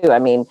too. I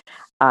mean,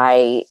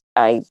 I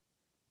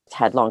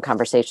had long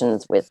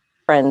conversations with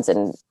friends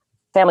and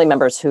family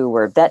members who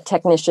were vet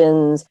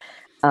technicians.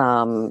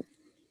 The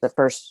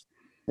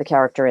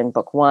character in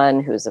book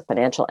 1, who's a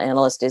financial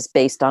analyst, is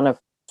based on a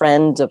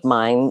friend of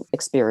mine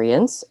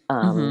experience.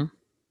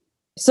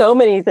 So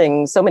many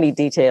things, so many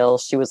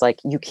details. She was like,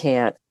 you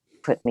can't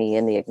put me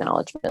in the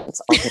acknowledgements.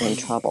 I'll get in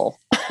trouble.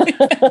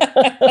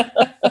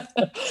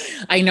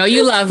 I know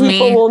you love me.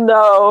 People will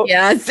know.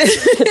 Yes.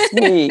 It's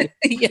me.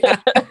 Yeah.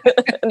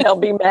 And they'll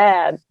be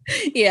mad.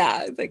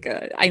 Yeah. It's like,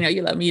 I know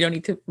you love me. You don't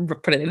need to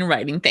put it in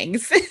writing.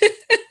 Thanks.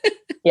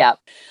 Yeah.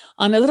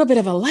 On a little bit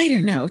of a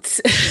lighter note,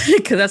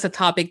 because that's a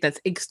topic that's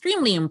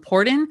extremely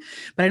important,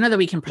 but I know that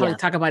we can probably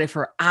talk about it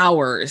for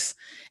hours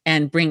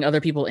and bring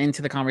other people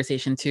into the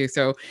conversation too.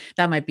 So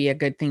that might be a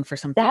good thing for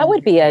some. That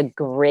would be a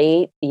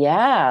great,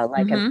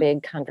 a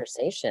big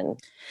conversation.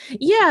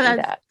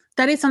 Yeah,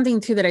 that is something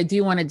too that I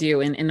do want to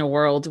do in a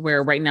world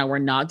where right now we're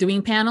not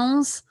doing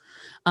panels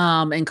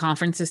and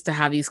conferences to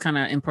have these kind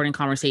of important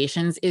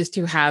conversations, is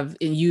to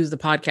use the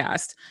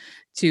podcast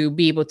to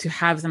be able to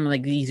have some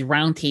like these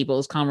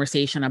roundtables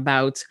conversation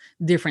about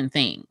different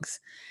things.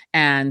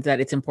 And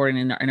that it's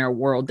important in our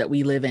world that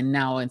we live in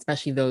now, and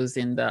especially those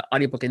in the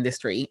audiobook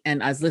industry.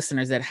 And as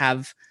listeners that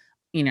have,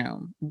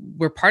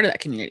 we're part of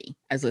that community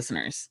as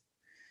listeners.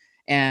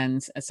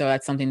 And so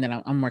that's something that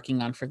I'm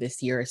working on for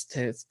this year, is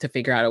to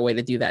figure out a way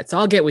to do that. So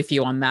I'll get with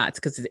you on that,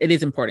 because it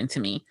is important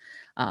to me.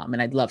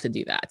 And I'd love to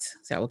do that.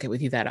 So I will get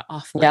with you that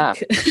off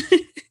link.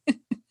 Yeah.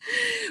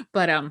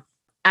 But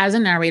as a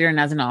narrator and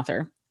as an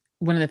author,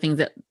 one of the things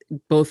that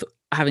both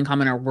have in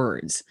common are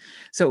words.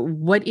 So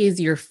what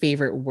is your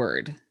favorite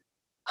word?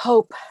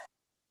 Hope.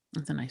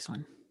 That's a nice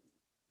one.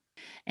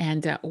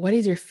 And what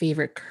is your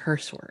favorite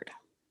curse word?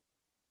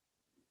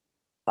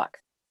 Fuck.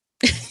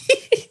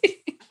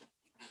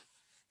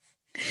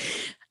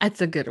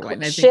 That's a good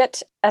one.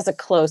 Shit as a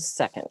close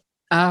second.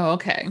 Oh,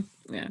 okay.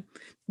 Yeah.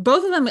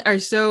 Both of them are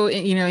so,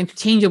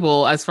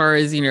 interchangeable as far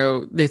as,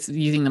 this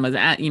using them as,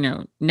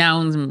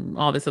 nouns and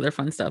all this other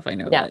fun stuff. I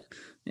know that,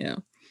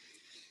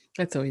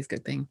 that's always a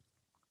good thing.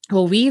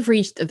 Well, we've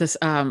reached this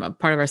part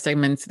of our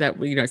segments that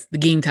it's the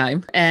game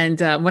time. And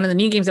one of the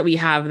new games that we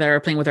have that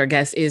are playing with our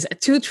guests is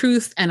Two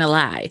Truths and a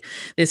Lie.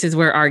 This is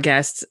where our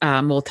guests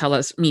will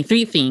tell me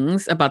 3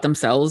 things about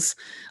themselves,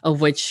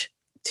 of which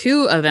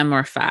 2 of them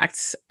are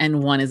facts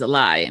and 1 is a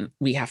lie, and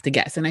we have to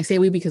guess. And I say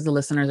we because the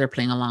listeners are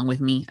playing along with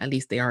me. At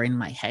least they are in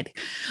my head.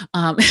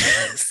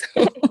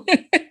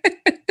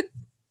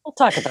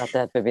 talk about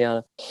that,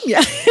 Viviana.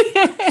 Yeah.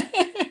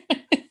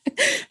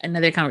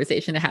 Another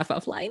conversation to have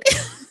offline.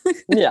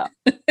 Yeah.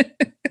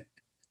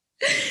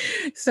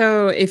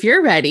 So if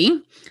you're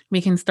ready,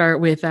 we can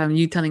start with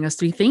you telling us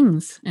 3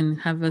 things and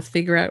have us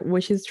figure out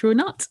which is true or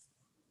not.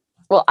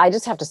 Well, I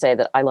just have to say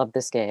that I love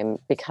this game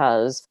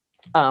because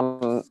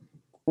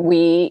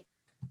we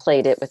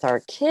played it with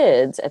our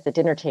kids at the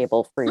dinner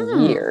table for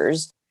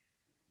years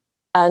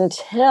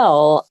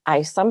until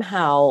I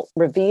somehow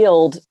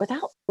revealed,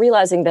 without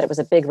realizing that it was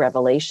a big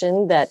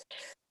revelation, that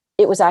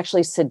it was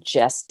actually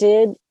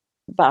suggested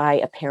by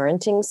a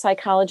parenting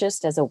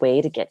psychologist as a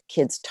way to get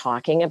kids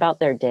talking about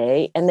their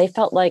day. And they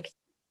felt like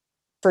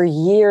for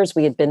years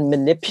we had been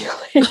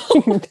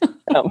manipulating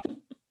them.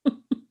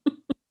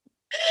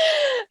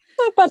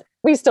 But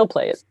we still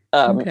play it.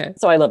 Okay.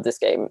 So I love this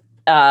game.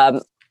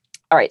 All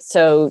right.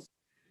 So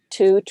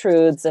 2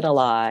 truths and a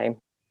lie.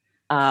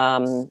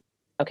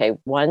 Okay.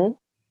 One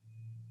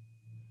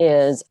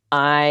is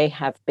I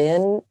have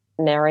been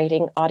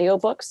narrating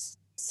audiobooks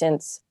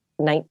since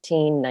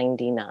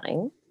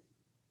 1999.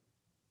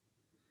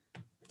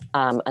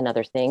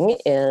 Another thing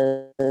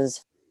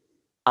is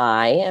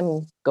I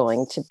am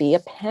going to be a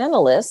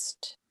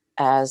panelist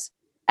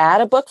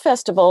at a book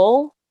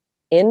festival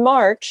in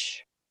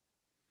March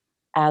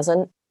as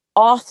an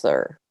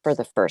author for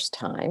the first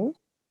time.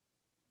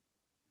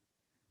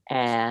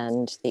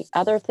 And the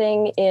other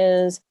thing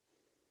is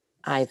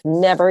I've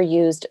never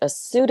used a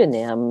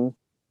pseudonym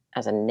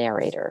as a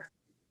narrator.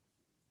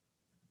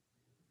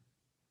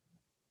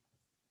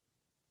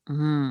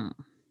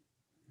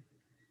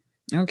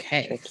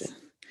 Okay. Tricky.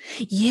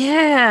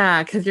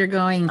 Yeah, because you're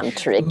going. I'm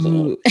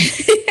tricky.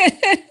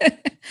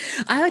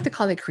 I like to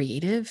call it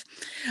creative.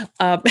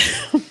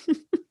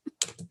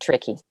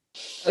 Tricky.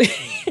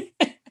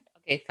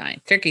 Okay,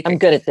 fine. Tricky. I'm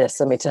good at this,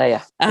 let me tell you.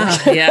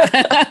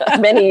 Yeah.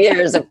 Many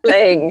years of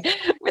playing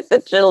with the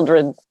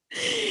children.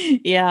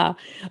 Yeah.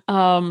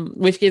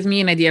 Which gives me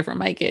an idea for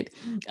my kid.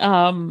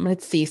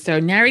 Let's see. So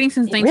narrating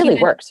since It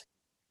really works.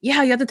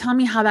 Yeah, you have to tell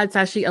me how that's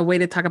actually a way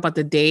to talk about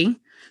the day.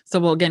 So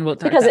we'll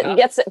talk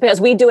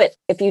because we do it.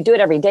 If you do it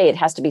every day, it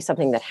has to be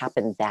something that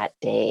happened that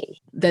day.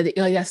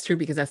 That's true,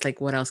 because that's like,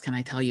 what else can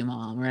I tell you,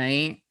 Mom?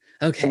 Right?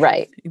 Okay.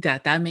 Right.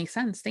 That makes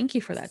sense. Thank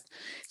you for that.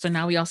 So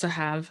now we also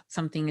have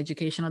something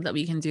educational that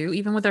we can do,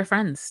 even with our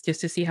friends,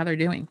 just to see how they're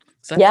doing.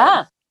 So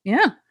yeah.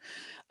 Yeah.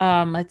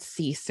 Let's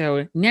see.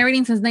 So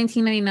narrating since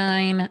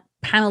 1999,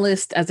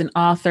 panelist as an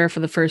author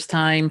for the first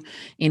time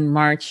in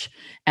March,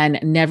 and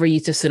never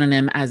used a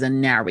pseudonym as a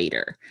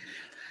narrator.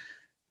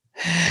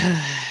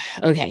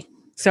 Okay.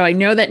 So I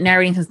know that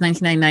narrating since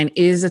 1999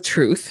 is a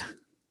truth.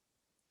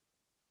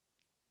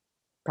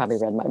 Probably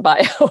read my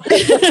bio.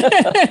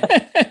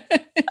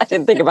 I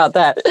didn't think about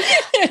that.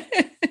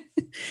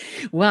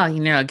 Well,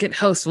 a good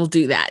host will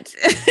do that.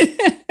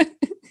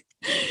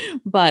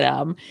 But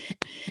a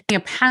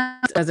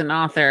panelist as an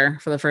author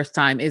for the first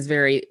time is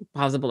very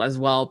plausible as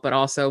well, but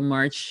also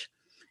March.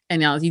 And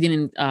now you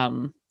didn't,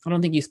 I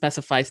don't think you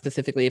specified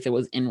specifically if it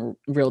was in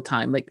real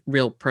time, like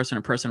real person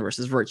to person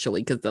versus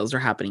virtually, because those are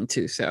happening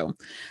too. So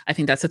I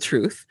think that's a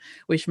truth,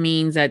 which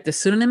means that the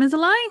pseudonym is a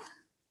lie.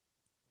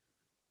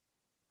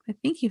 I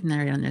think you've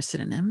narrated under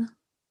pseudonym.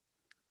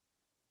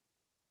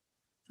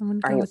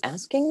 Are you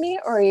asking me,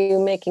 or are you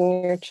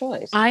making your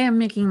choice? I am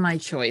making my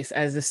choice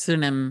as a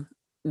pseudonym,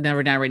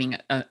 never narrating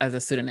as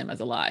a pseudonym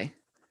as a lie.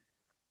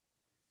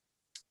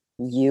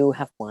 You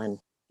have won.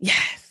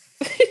 Yes.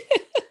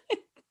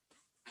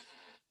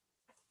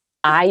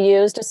 I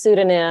used a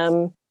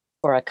pseudonym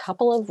for a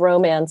couple of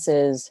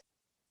romances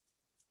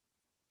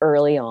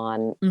early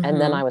on,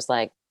 and then I was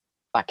like,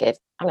 fuck it,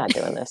 I'm not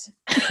doing this.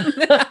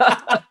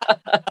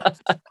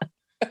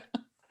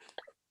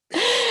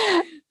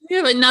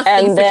 Yeah, but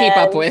nothing to keep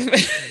up with.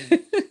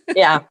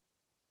 Yeah.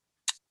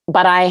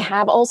 But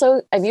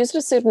I've used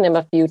a pseudonym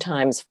a few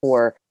times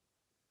for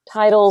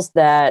titles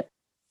that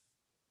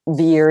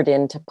veered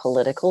into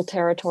political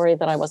territory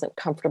that I wasn't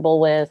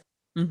comfortable with,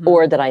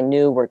 or that I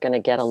knew were going to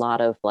get a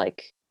lot of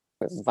like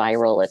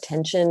viral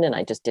attention, and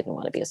I just didn't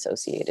want to be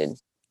associated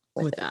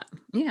with that.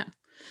 Yeah.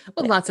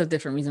 Well, lots of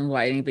different reasons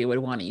why anybody would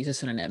want to use a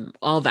pseudonym.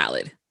 All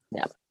valid.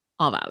 Yeah.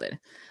 All valid.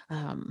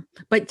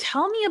 But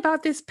tell me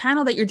about this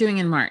panel that you're doing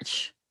in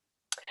March.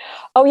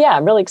 Oh yeah,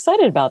 I'm really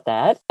excited about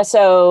that.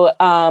 So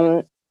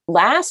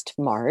last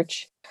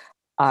March,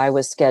 I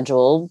was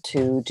scheduled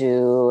to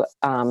do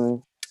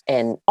an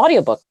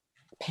audiobook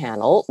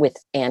panel with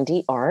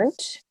Andy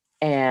Arndt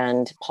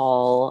and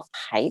Paul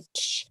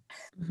Heitch.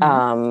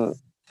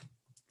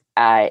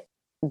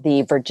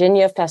 The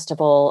Virginia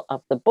Festival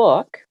of the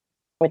Book,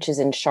 which is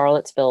in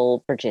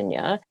Charlottesville,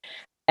 Virginia.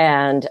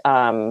 And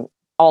all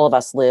of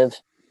us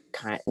live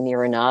kind of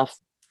near enough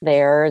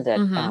there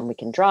that we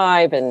can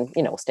drive and,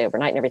 stay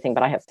overnight and everything,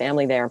 but I have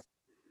family there.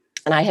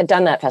 And I had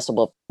done that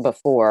festival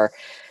before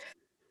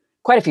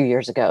quite a few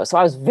years ago. So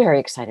I was very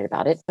excited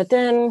about it. But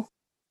then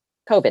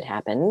COVID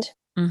happened.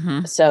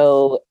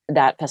 So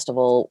that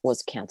festival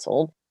was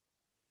canceled.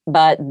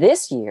 But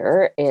this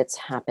year it's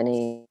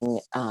happening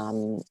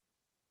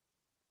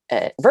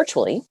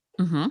virtually.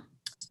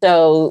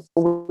 So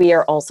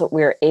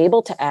we're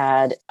able to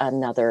add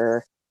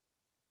another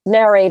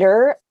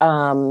narrator,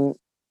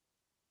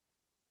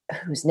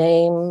 whose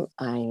name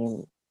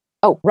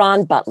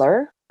Ron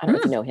Butler. I don't know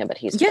if you know him, but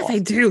he's yes, awesome. I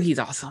do. He's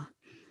awesome.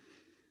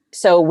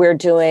 So we're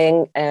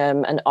doing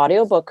an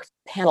audiobook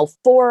panel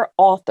for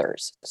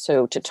authors.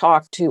 So to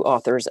talk to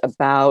authors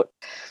about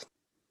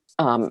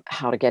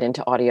how to get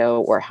into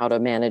audio or how to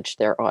manage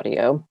their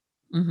audio.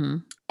 Mm-hmm.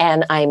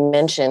 And I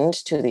mentioned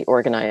to the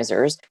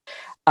organizers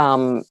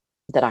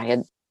that I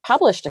had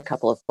published a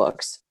couple of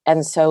books.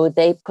 And so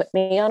they put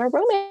me on a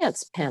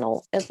romance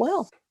panel as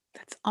well.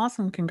 That's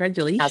awesome.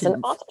 Congratulations. As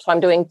an author. So I'm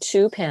doing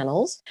 2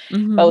 panels,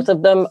 Mm-hmm. both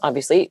of them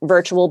obviously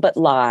virtual, but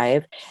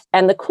live.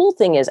 And the cool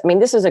thing is, I mean,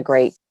 this is a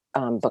great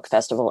book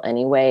festival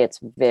anyway.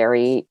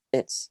 The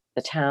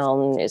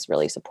town is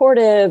really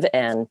supportive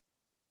and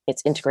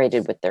it's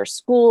integrated with their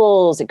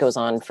schools. It goes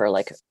on for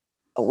like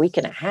a week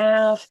and a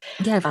half.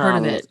 Yeah, I've heard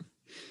of it.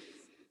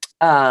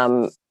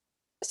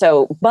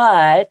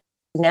 But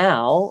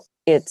now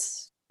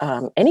it's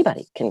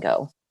anybody can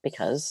go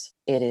because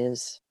it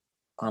is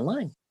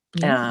online.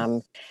 Yeah.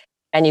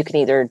 And you can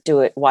either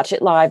watch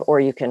it live, or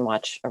you can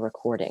watch a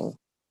recording.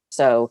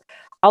 So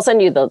I'll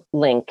send you the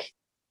link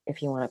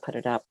if you want to put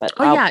it up, but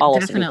I'll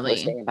also be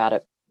posting about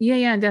it.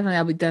 Yeah, definitely.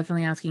 I'll be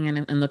definitely asking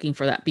and looking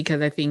for that,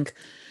 because I think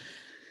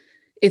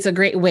it's a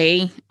great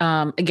way.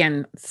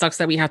 Again, it sucks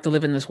that we have to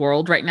live in this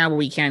world right now where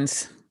we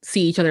can't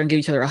see each other and give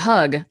each other a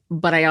hug.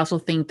 But I also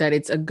think that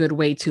it's a good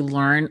way to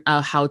learn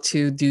how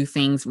to do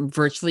things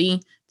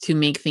virtually, to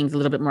make things a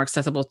little bit more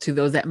accessible to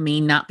those that may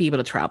not be able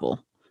to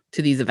travel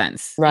to these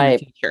events in the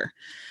future.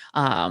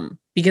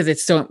 Because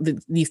it's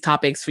these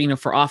topics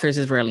for authors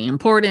is really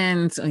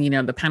important.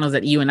 The panels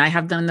that you and I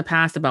have done in the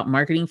past about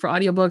marketing for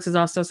audiobooks is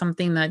also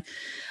something that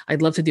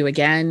I'd love to do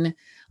again.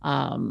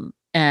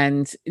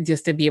 And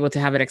just to be able to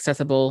have it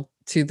accessible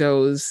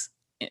to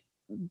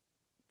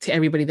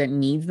everybody that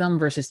needs them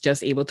versus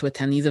just able to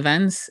attend these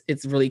events,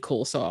 it's really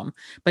cool. So,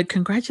 but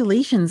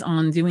congratulations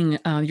on doing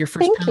your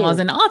first panel as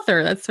an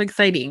author. That's so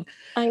exciting.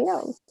 I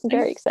know. I'm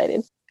very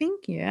excited.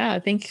 Thank you. Yeah,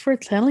 thank you for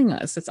telling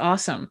us. It's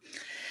awesome.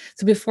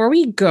 So before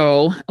we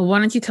go, why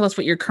don't you tell us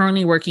what you're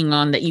currently working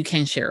on that you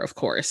can share, of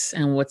course,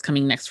 and what's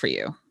coming next for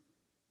you?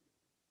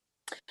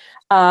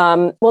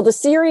 Well, the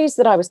series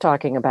that I was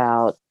talking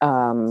about,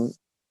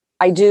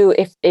 I do,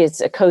 if it's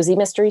a cozy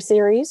mystery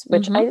series,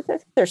 which I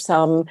think there's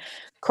some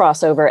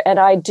crossover, and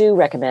I do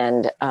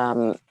recommend,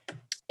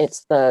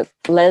 it's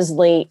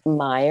Leslie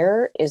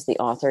Meyer is the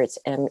author. It's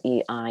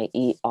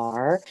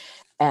Meier,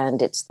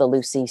 and it's the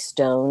Lucy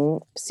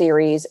Stone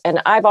series.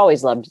 And I've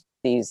always loved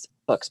these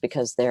books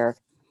because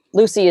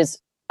Lucy is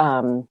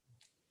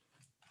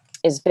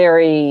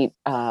very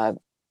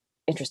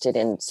interested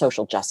in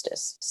social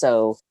justice.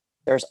 So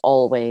there's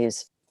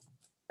always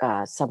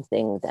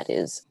something that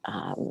is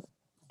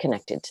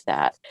connected to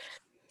that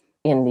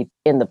in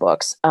the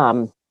books.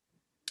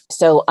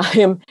 So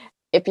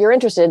if you're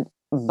interested,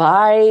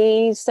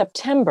 by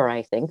September,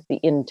 I think the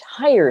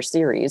entire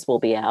series will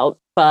be out.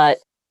 But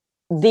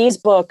these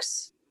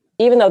books,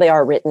 even though they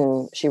are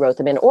written, she wrote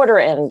them in order.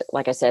 And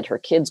like I said, her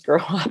kids grow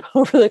up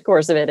over the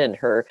course of it and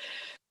her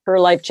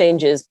life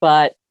changes,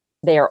 but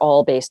they are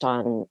all based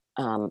on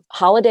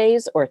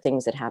holidays or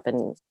things that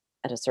happen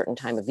at a certain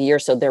time of year.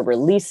 So they're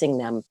releasing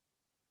them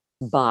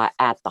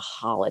at the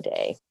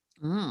holiday.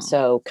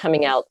 So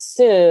coming out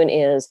soon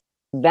is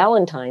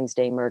Valentine's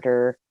Day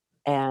Murder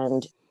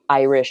and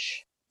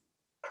Irish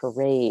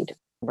Parade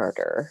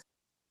Murder.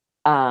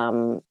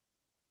 And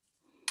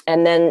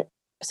then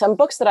some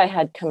books that I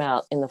had come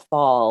out in the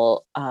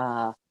fall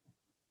that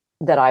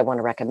I want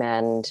to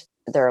recommend.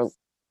 They're a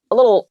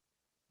little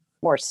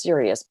more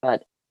serious,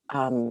 but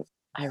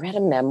I read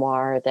a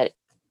memoir that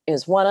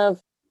is one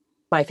of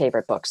my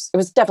favorite books. It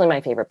was definitely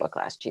my favorite book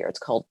last year. It's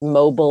called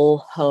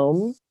Mobile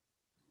Home.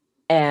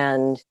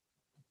 And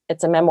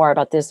it's a memoir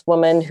about this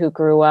woman who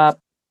grew up,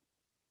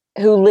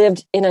 who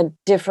lived in a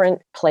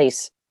different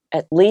place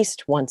at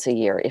least once a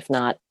year, if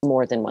not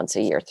more than once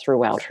a year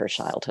throughout her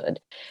childhood.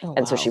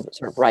 So she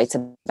sort of writes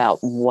about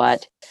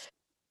what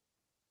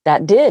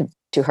that did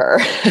to her,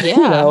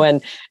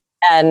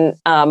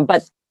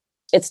 but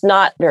it's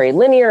not very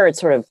linear. It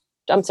sort of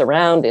jumps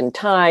around in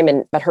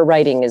time, but her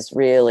writing is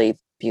really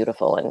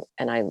beautiful.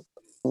 And I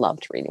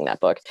loved reading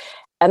that book.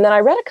 And then I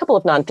read a couple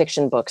of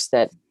nonfiction books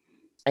that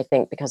I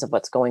think, because of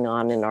what's going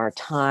on in our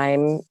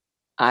time,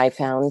 I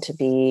found to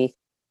be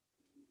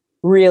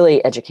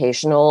really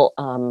educational.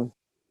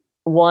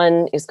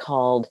 One is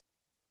called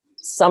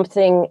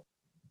Something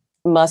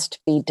Must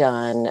Be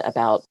Done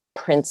About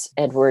Prince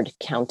Edward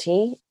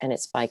County, and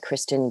it's by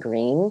Kristen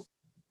Green.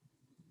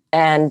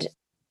 And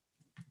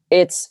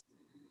it's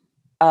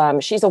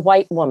she's a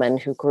white woman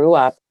who grew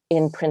up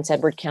in Prince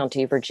Edward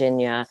County,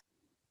 Virginia,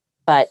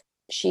 but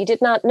she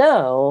did not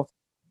know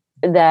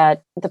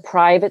that the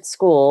private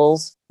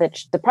school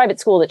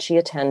that she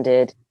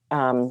attended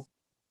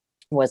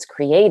was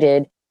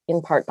created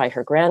in part by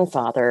her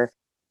grandfather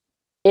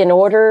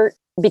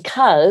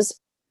because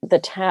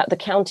the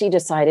county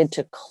decided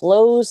to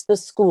close the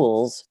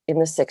schools in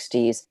the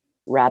 60s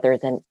rather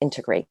than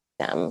integrate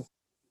them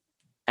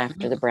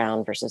after the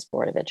Brown versus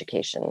Board of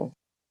Education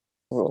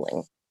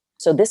ruling.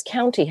 So this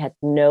county had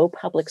no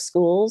public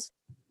schools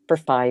for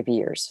 5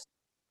 years.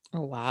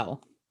 Oh, wow.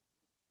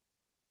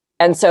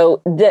 And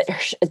so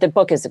the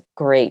book is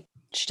great.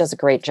 She does a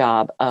great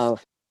job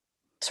of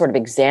sort of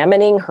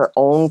examining her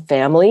own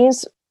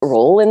family's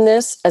role in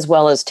this, as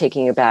well as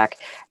taking you back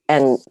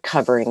and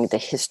covering the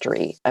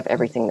history of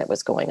everything that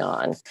was going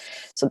on.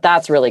 So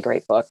that's a really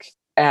great book.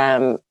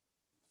 And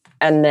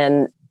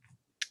then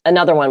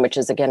another one, which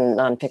is again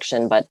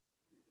nonfiction, but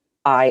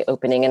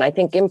eye-opening, and I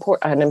think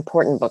an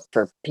important book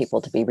for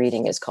people to be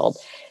reading, is called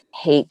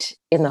Hate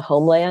in the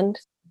Homeland.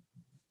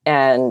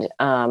 And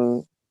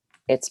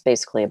it's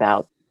basically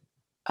about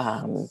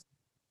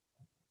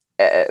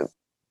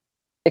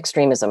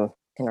extremism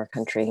in our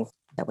country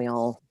that we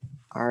all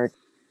are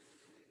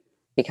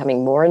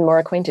becoming more and more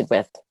acquainted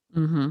with.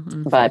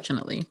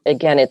 Unfortunately. But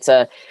again,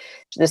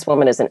 this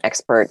woman is an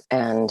expert,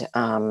 and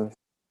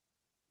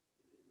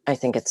I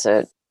think it's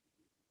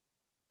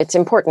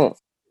important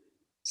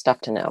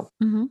stuff to know.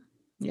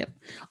 Yep.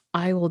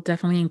 I will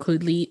definitely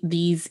include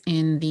these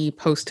in the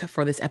post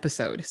for this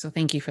episode. So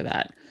thank you for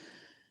that.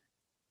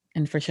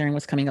 And for sharing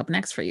what's coming up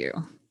next for you.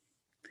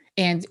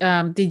 And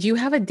did you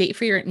have a date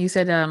for you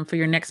said for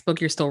your next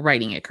book, you're still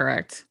writing it,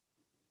 correct?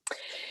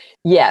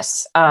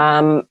 Yes.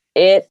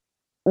 It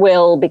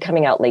will be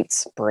coming out late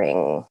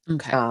spring.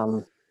 Okay.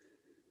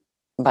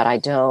 But I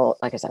don't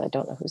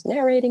know who's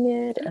narrating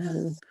it.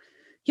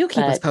 You'll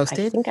keep us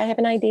posted. I think I have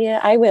an idea.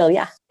 I will,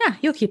 yeah. Yeah,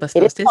 you'll keep us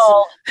posted.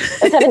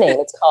 Let's have a name.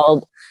 It's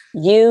called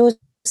You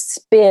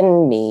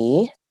Spin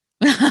Me.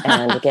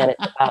 And again,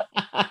 it's about...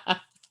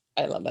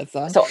 I love that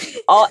song. So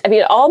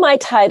all my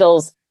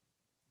titles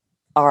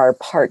are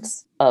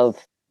parts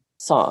of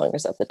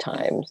songs of the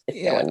times.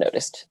 If no one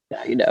noticed,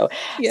 now you know.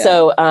 Yeah.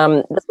 So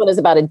this one is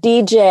about a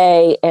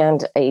DJ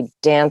and a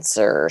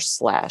dancer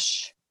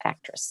 /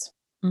 actress.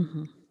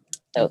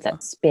 So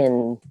that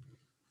spin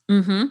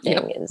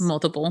thing is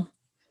multiple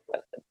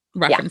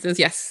references.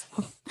 Yes.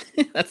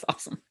 That's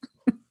awesome.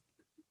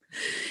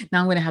 Now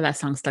I'm going to have that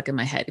song stuck in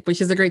my head,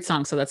 which is a great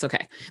song. So that's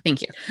okay.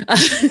 Thank you.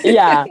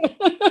 Yeah.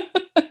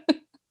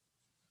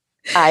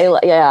 A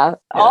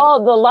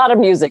lot of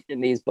music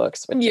in these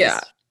books. Which is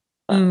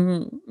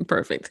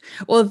perfect.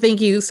 Well,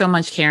 thank you so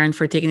much, Karen,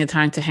 for taking the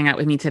time to hang out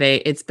with me today.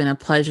 It's been a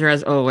pleasure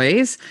as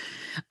always.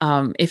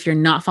 If you're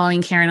not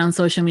following Karen on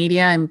social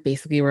media and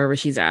basically wherever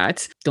she's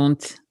at,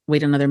 don't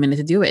wait another minute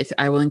to do it.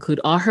 I will include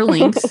all her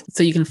links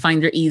so you can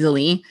find her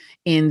easily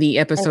in the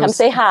episodes. And come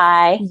say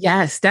hi.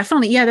 Yes,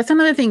 definitely. Yeah, that's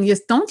another thing.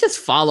 Don't just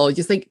follow,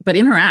 but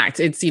interact.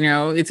 It's,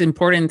 it's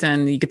important,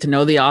 and you get to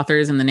know the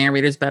authors and the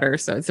narrators better.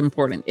 So it's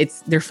important.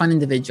 They're fun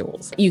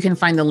individuals. You can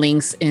find the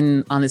links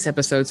on this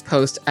episode's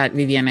post at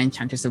Viviana,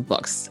 Enchantress of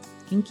Books.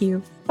 Thank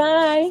you.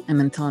 Bye.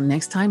 And until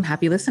next time,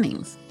 happy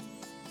listenings.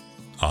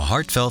 A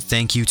heartfelt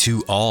thank you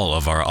to all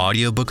of our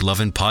Audiobook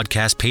Lovin'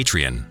 podcast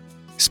Patreon.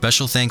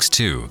 Special thanks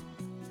to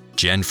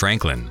Jen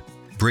Franklin,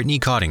 Brittany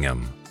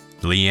Cottingham,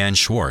 Leanne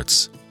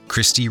Schwartz,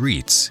 Christy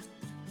Reitz,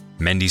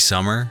 Mendy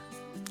Summer,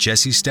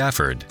 Jesse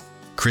Stafford,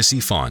 Chrissy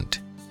Font,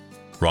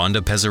 Rhonda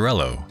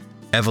Pezzarello,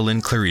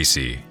 Evelyn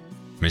Clarisi,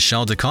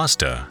 Michelle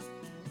DaCosta,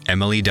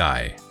 Emily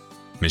Dye,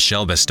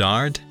 Michelle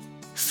Bestard,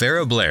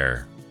 Farah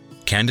Blair,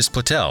 Candice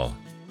Platel,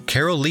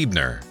 Carol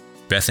Liebner,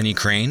 Bethany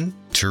Crane,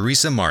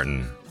 Teresa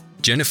Martin,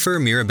 Jennifer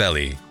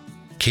Mirabelli,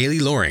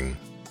 Kaylee Loring,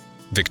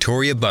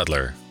 Victoria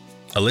Butler,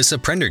 Alyssa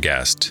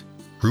Prendergast,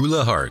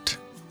 Rula Hart,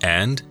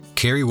 and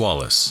Carrie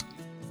Wallace.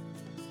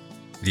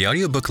 The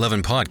Audiobook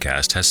Lovin'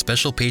 podcast has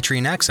special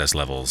Patreon access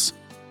levels.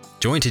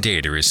 Join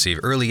today to receive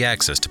early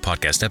access to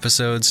podcast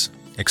episodes,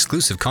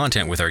 exclusive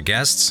content with our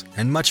guests,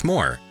 and much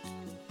more.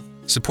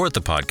 Support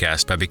the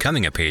podcast by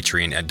becoming a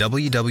Patreon at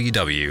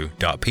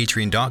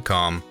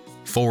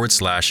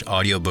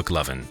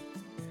www.patreon.com/audiobooklovin'.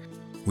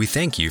 We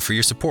thank you for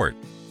your support.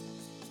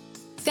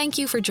 Thank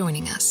you for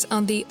joining us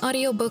on the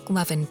Audiobook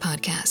Lovin'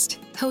 podcast,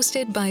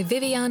 hosted by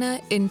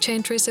Viviana,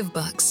 Enchantress of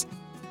Books.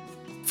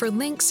 For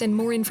links and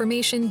more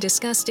information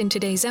discussed in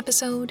today's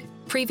episode,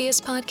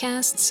 previous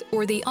podcasts,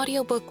 or the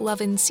Audiobook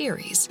Lovin'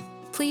 series,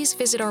 please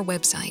visit our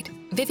website,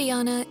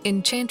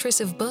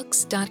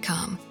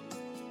 vivianaenchantressofbooks.com.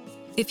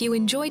 If you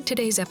enjoyed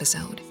today's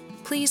episode,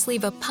 please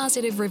leave a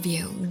positive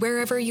review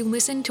wherever you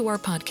listen to our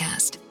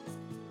podcast.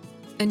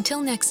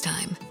 Until next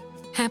time,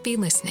 happy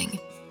listening.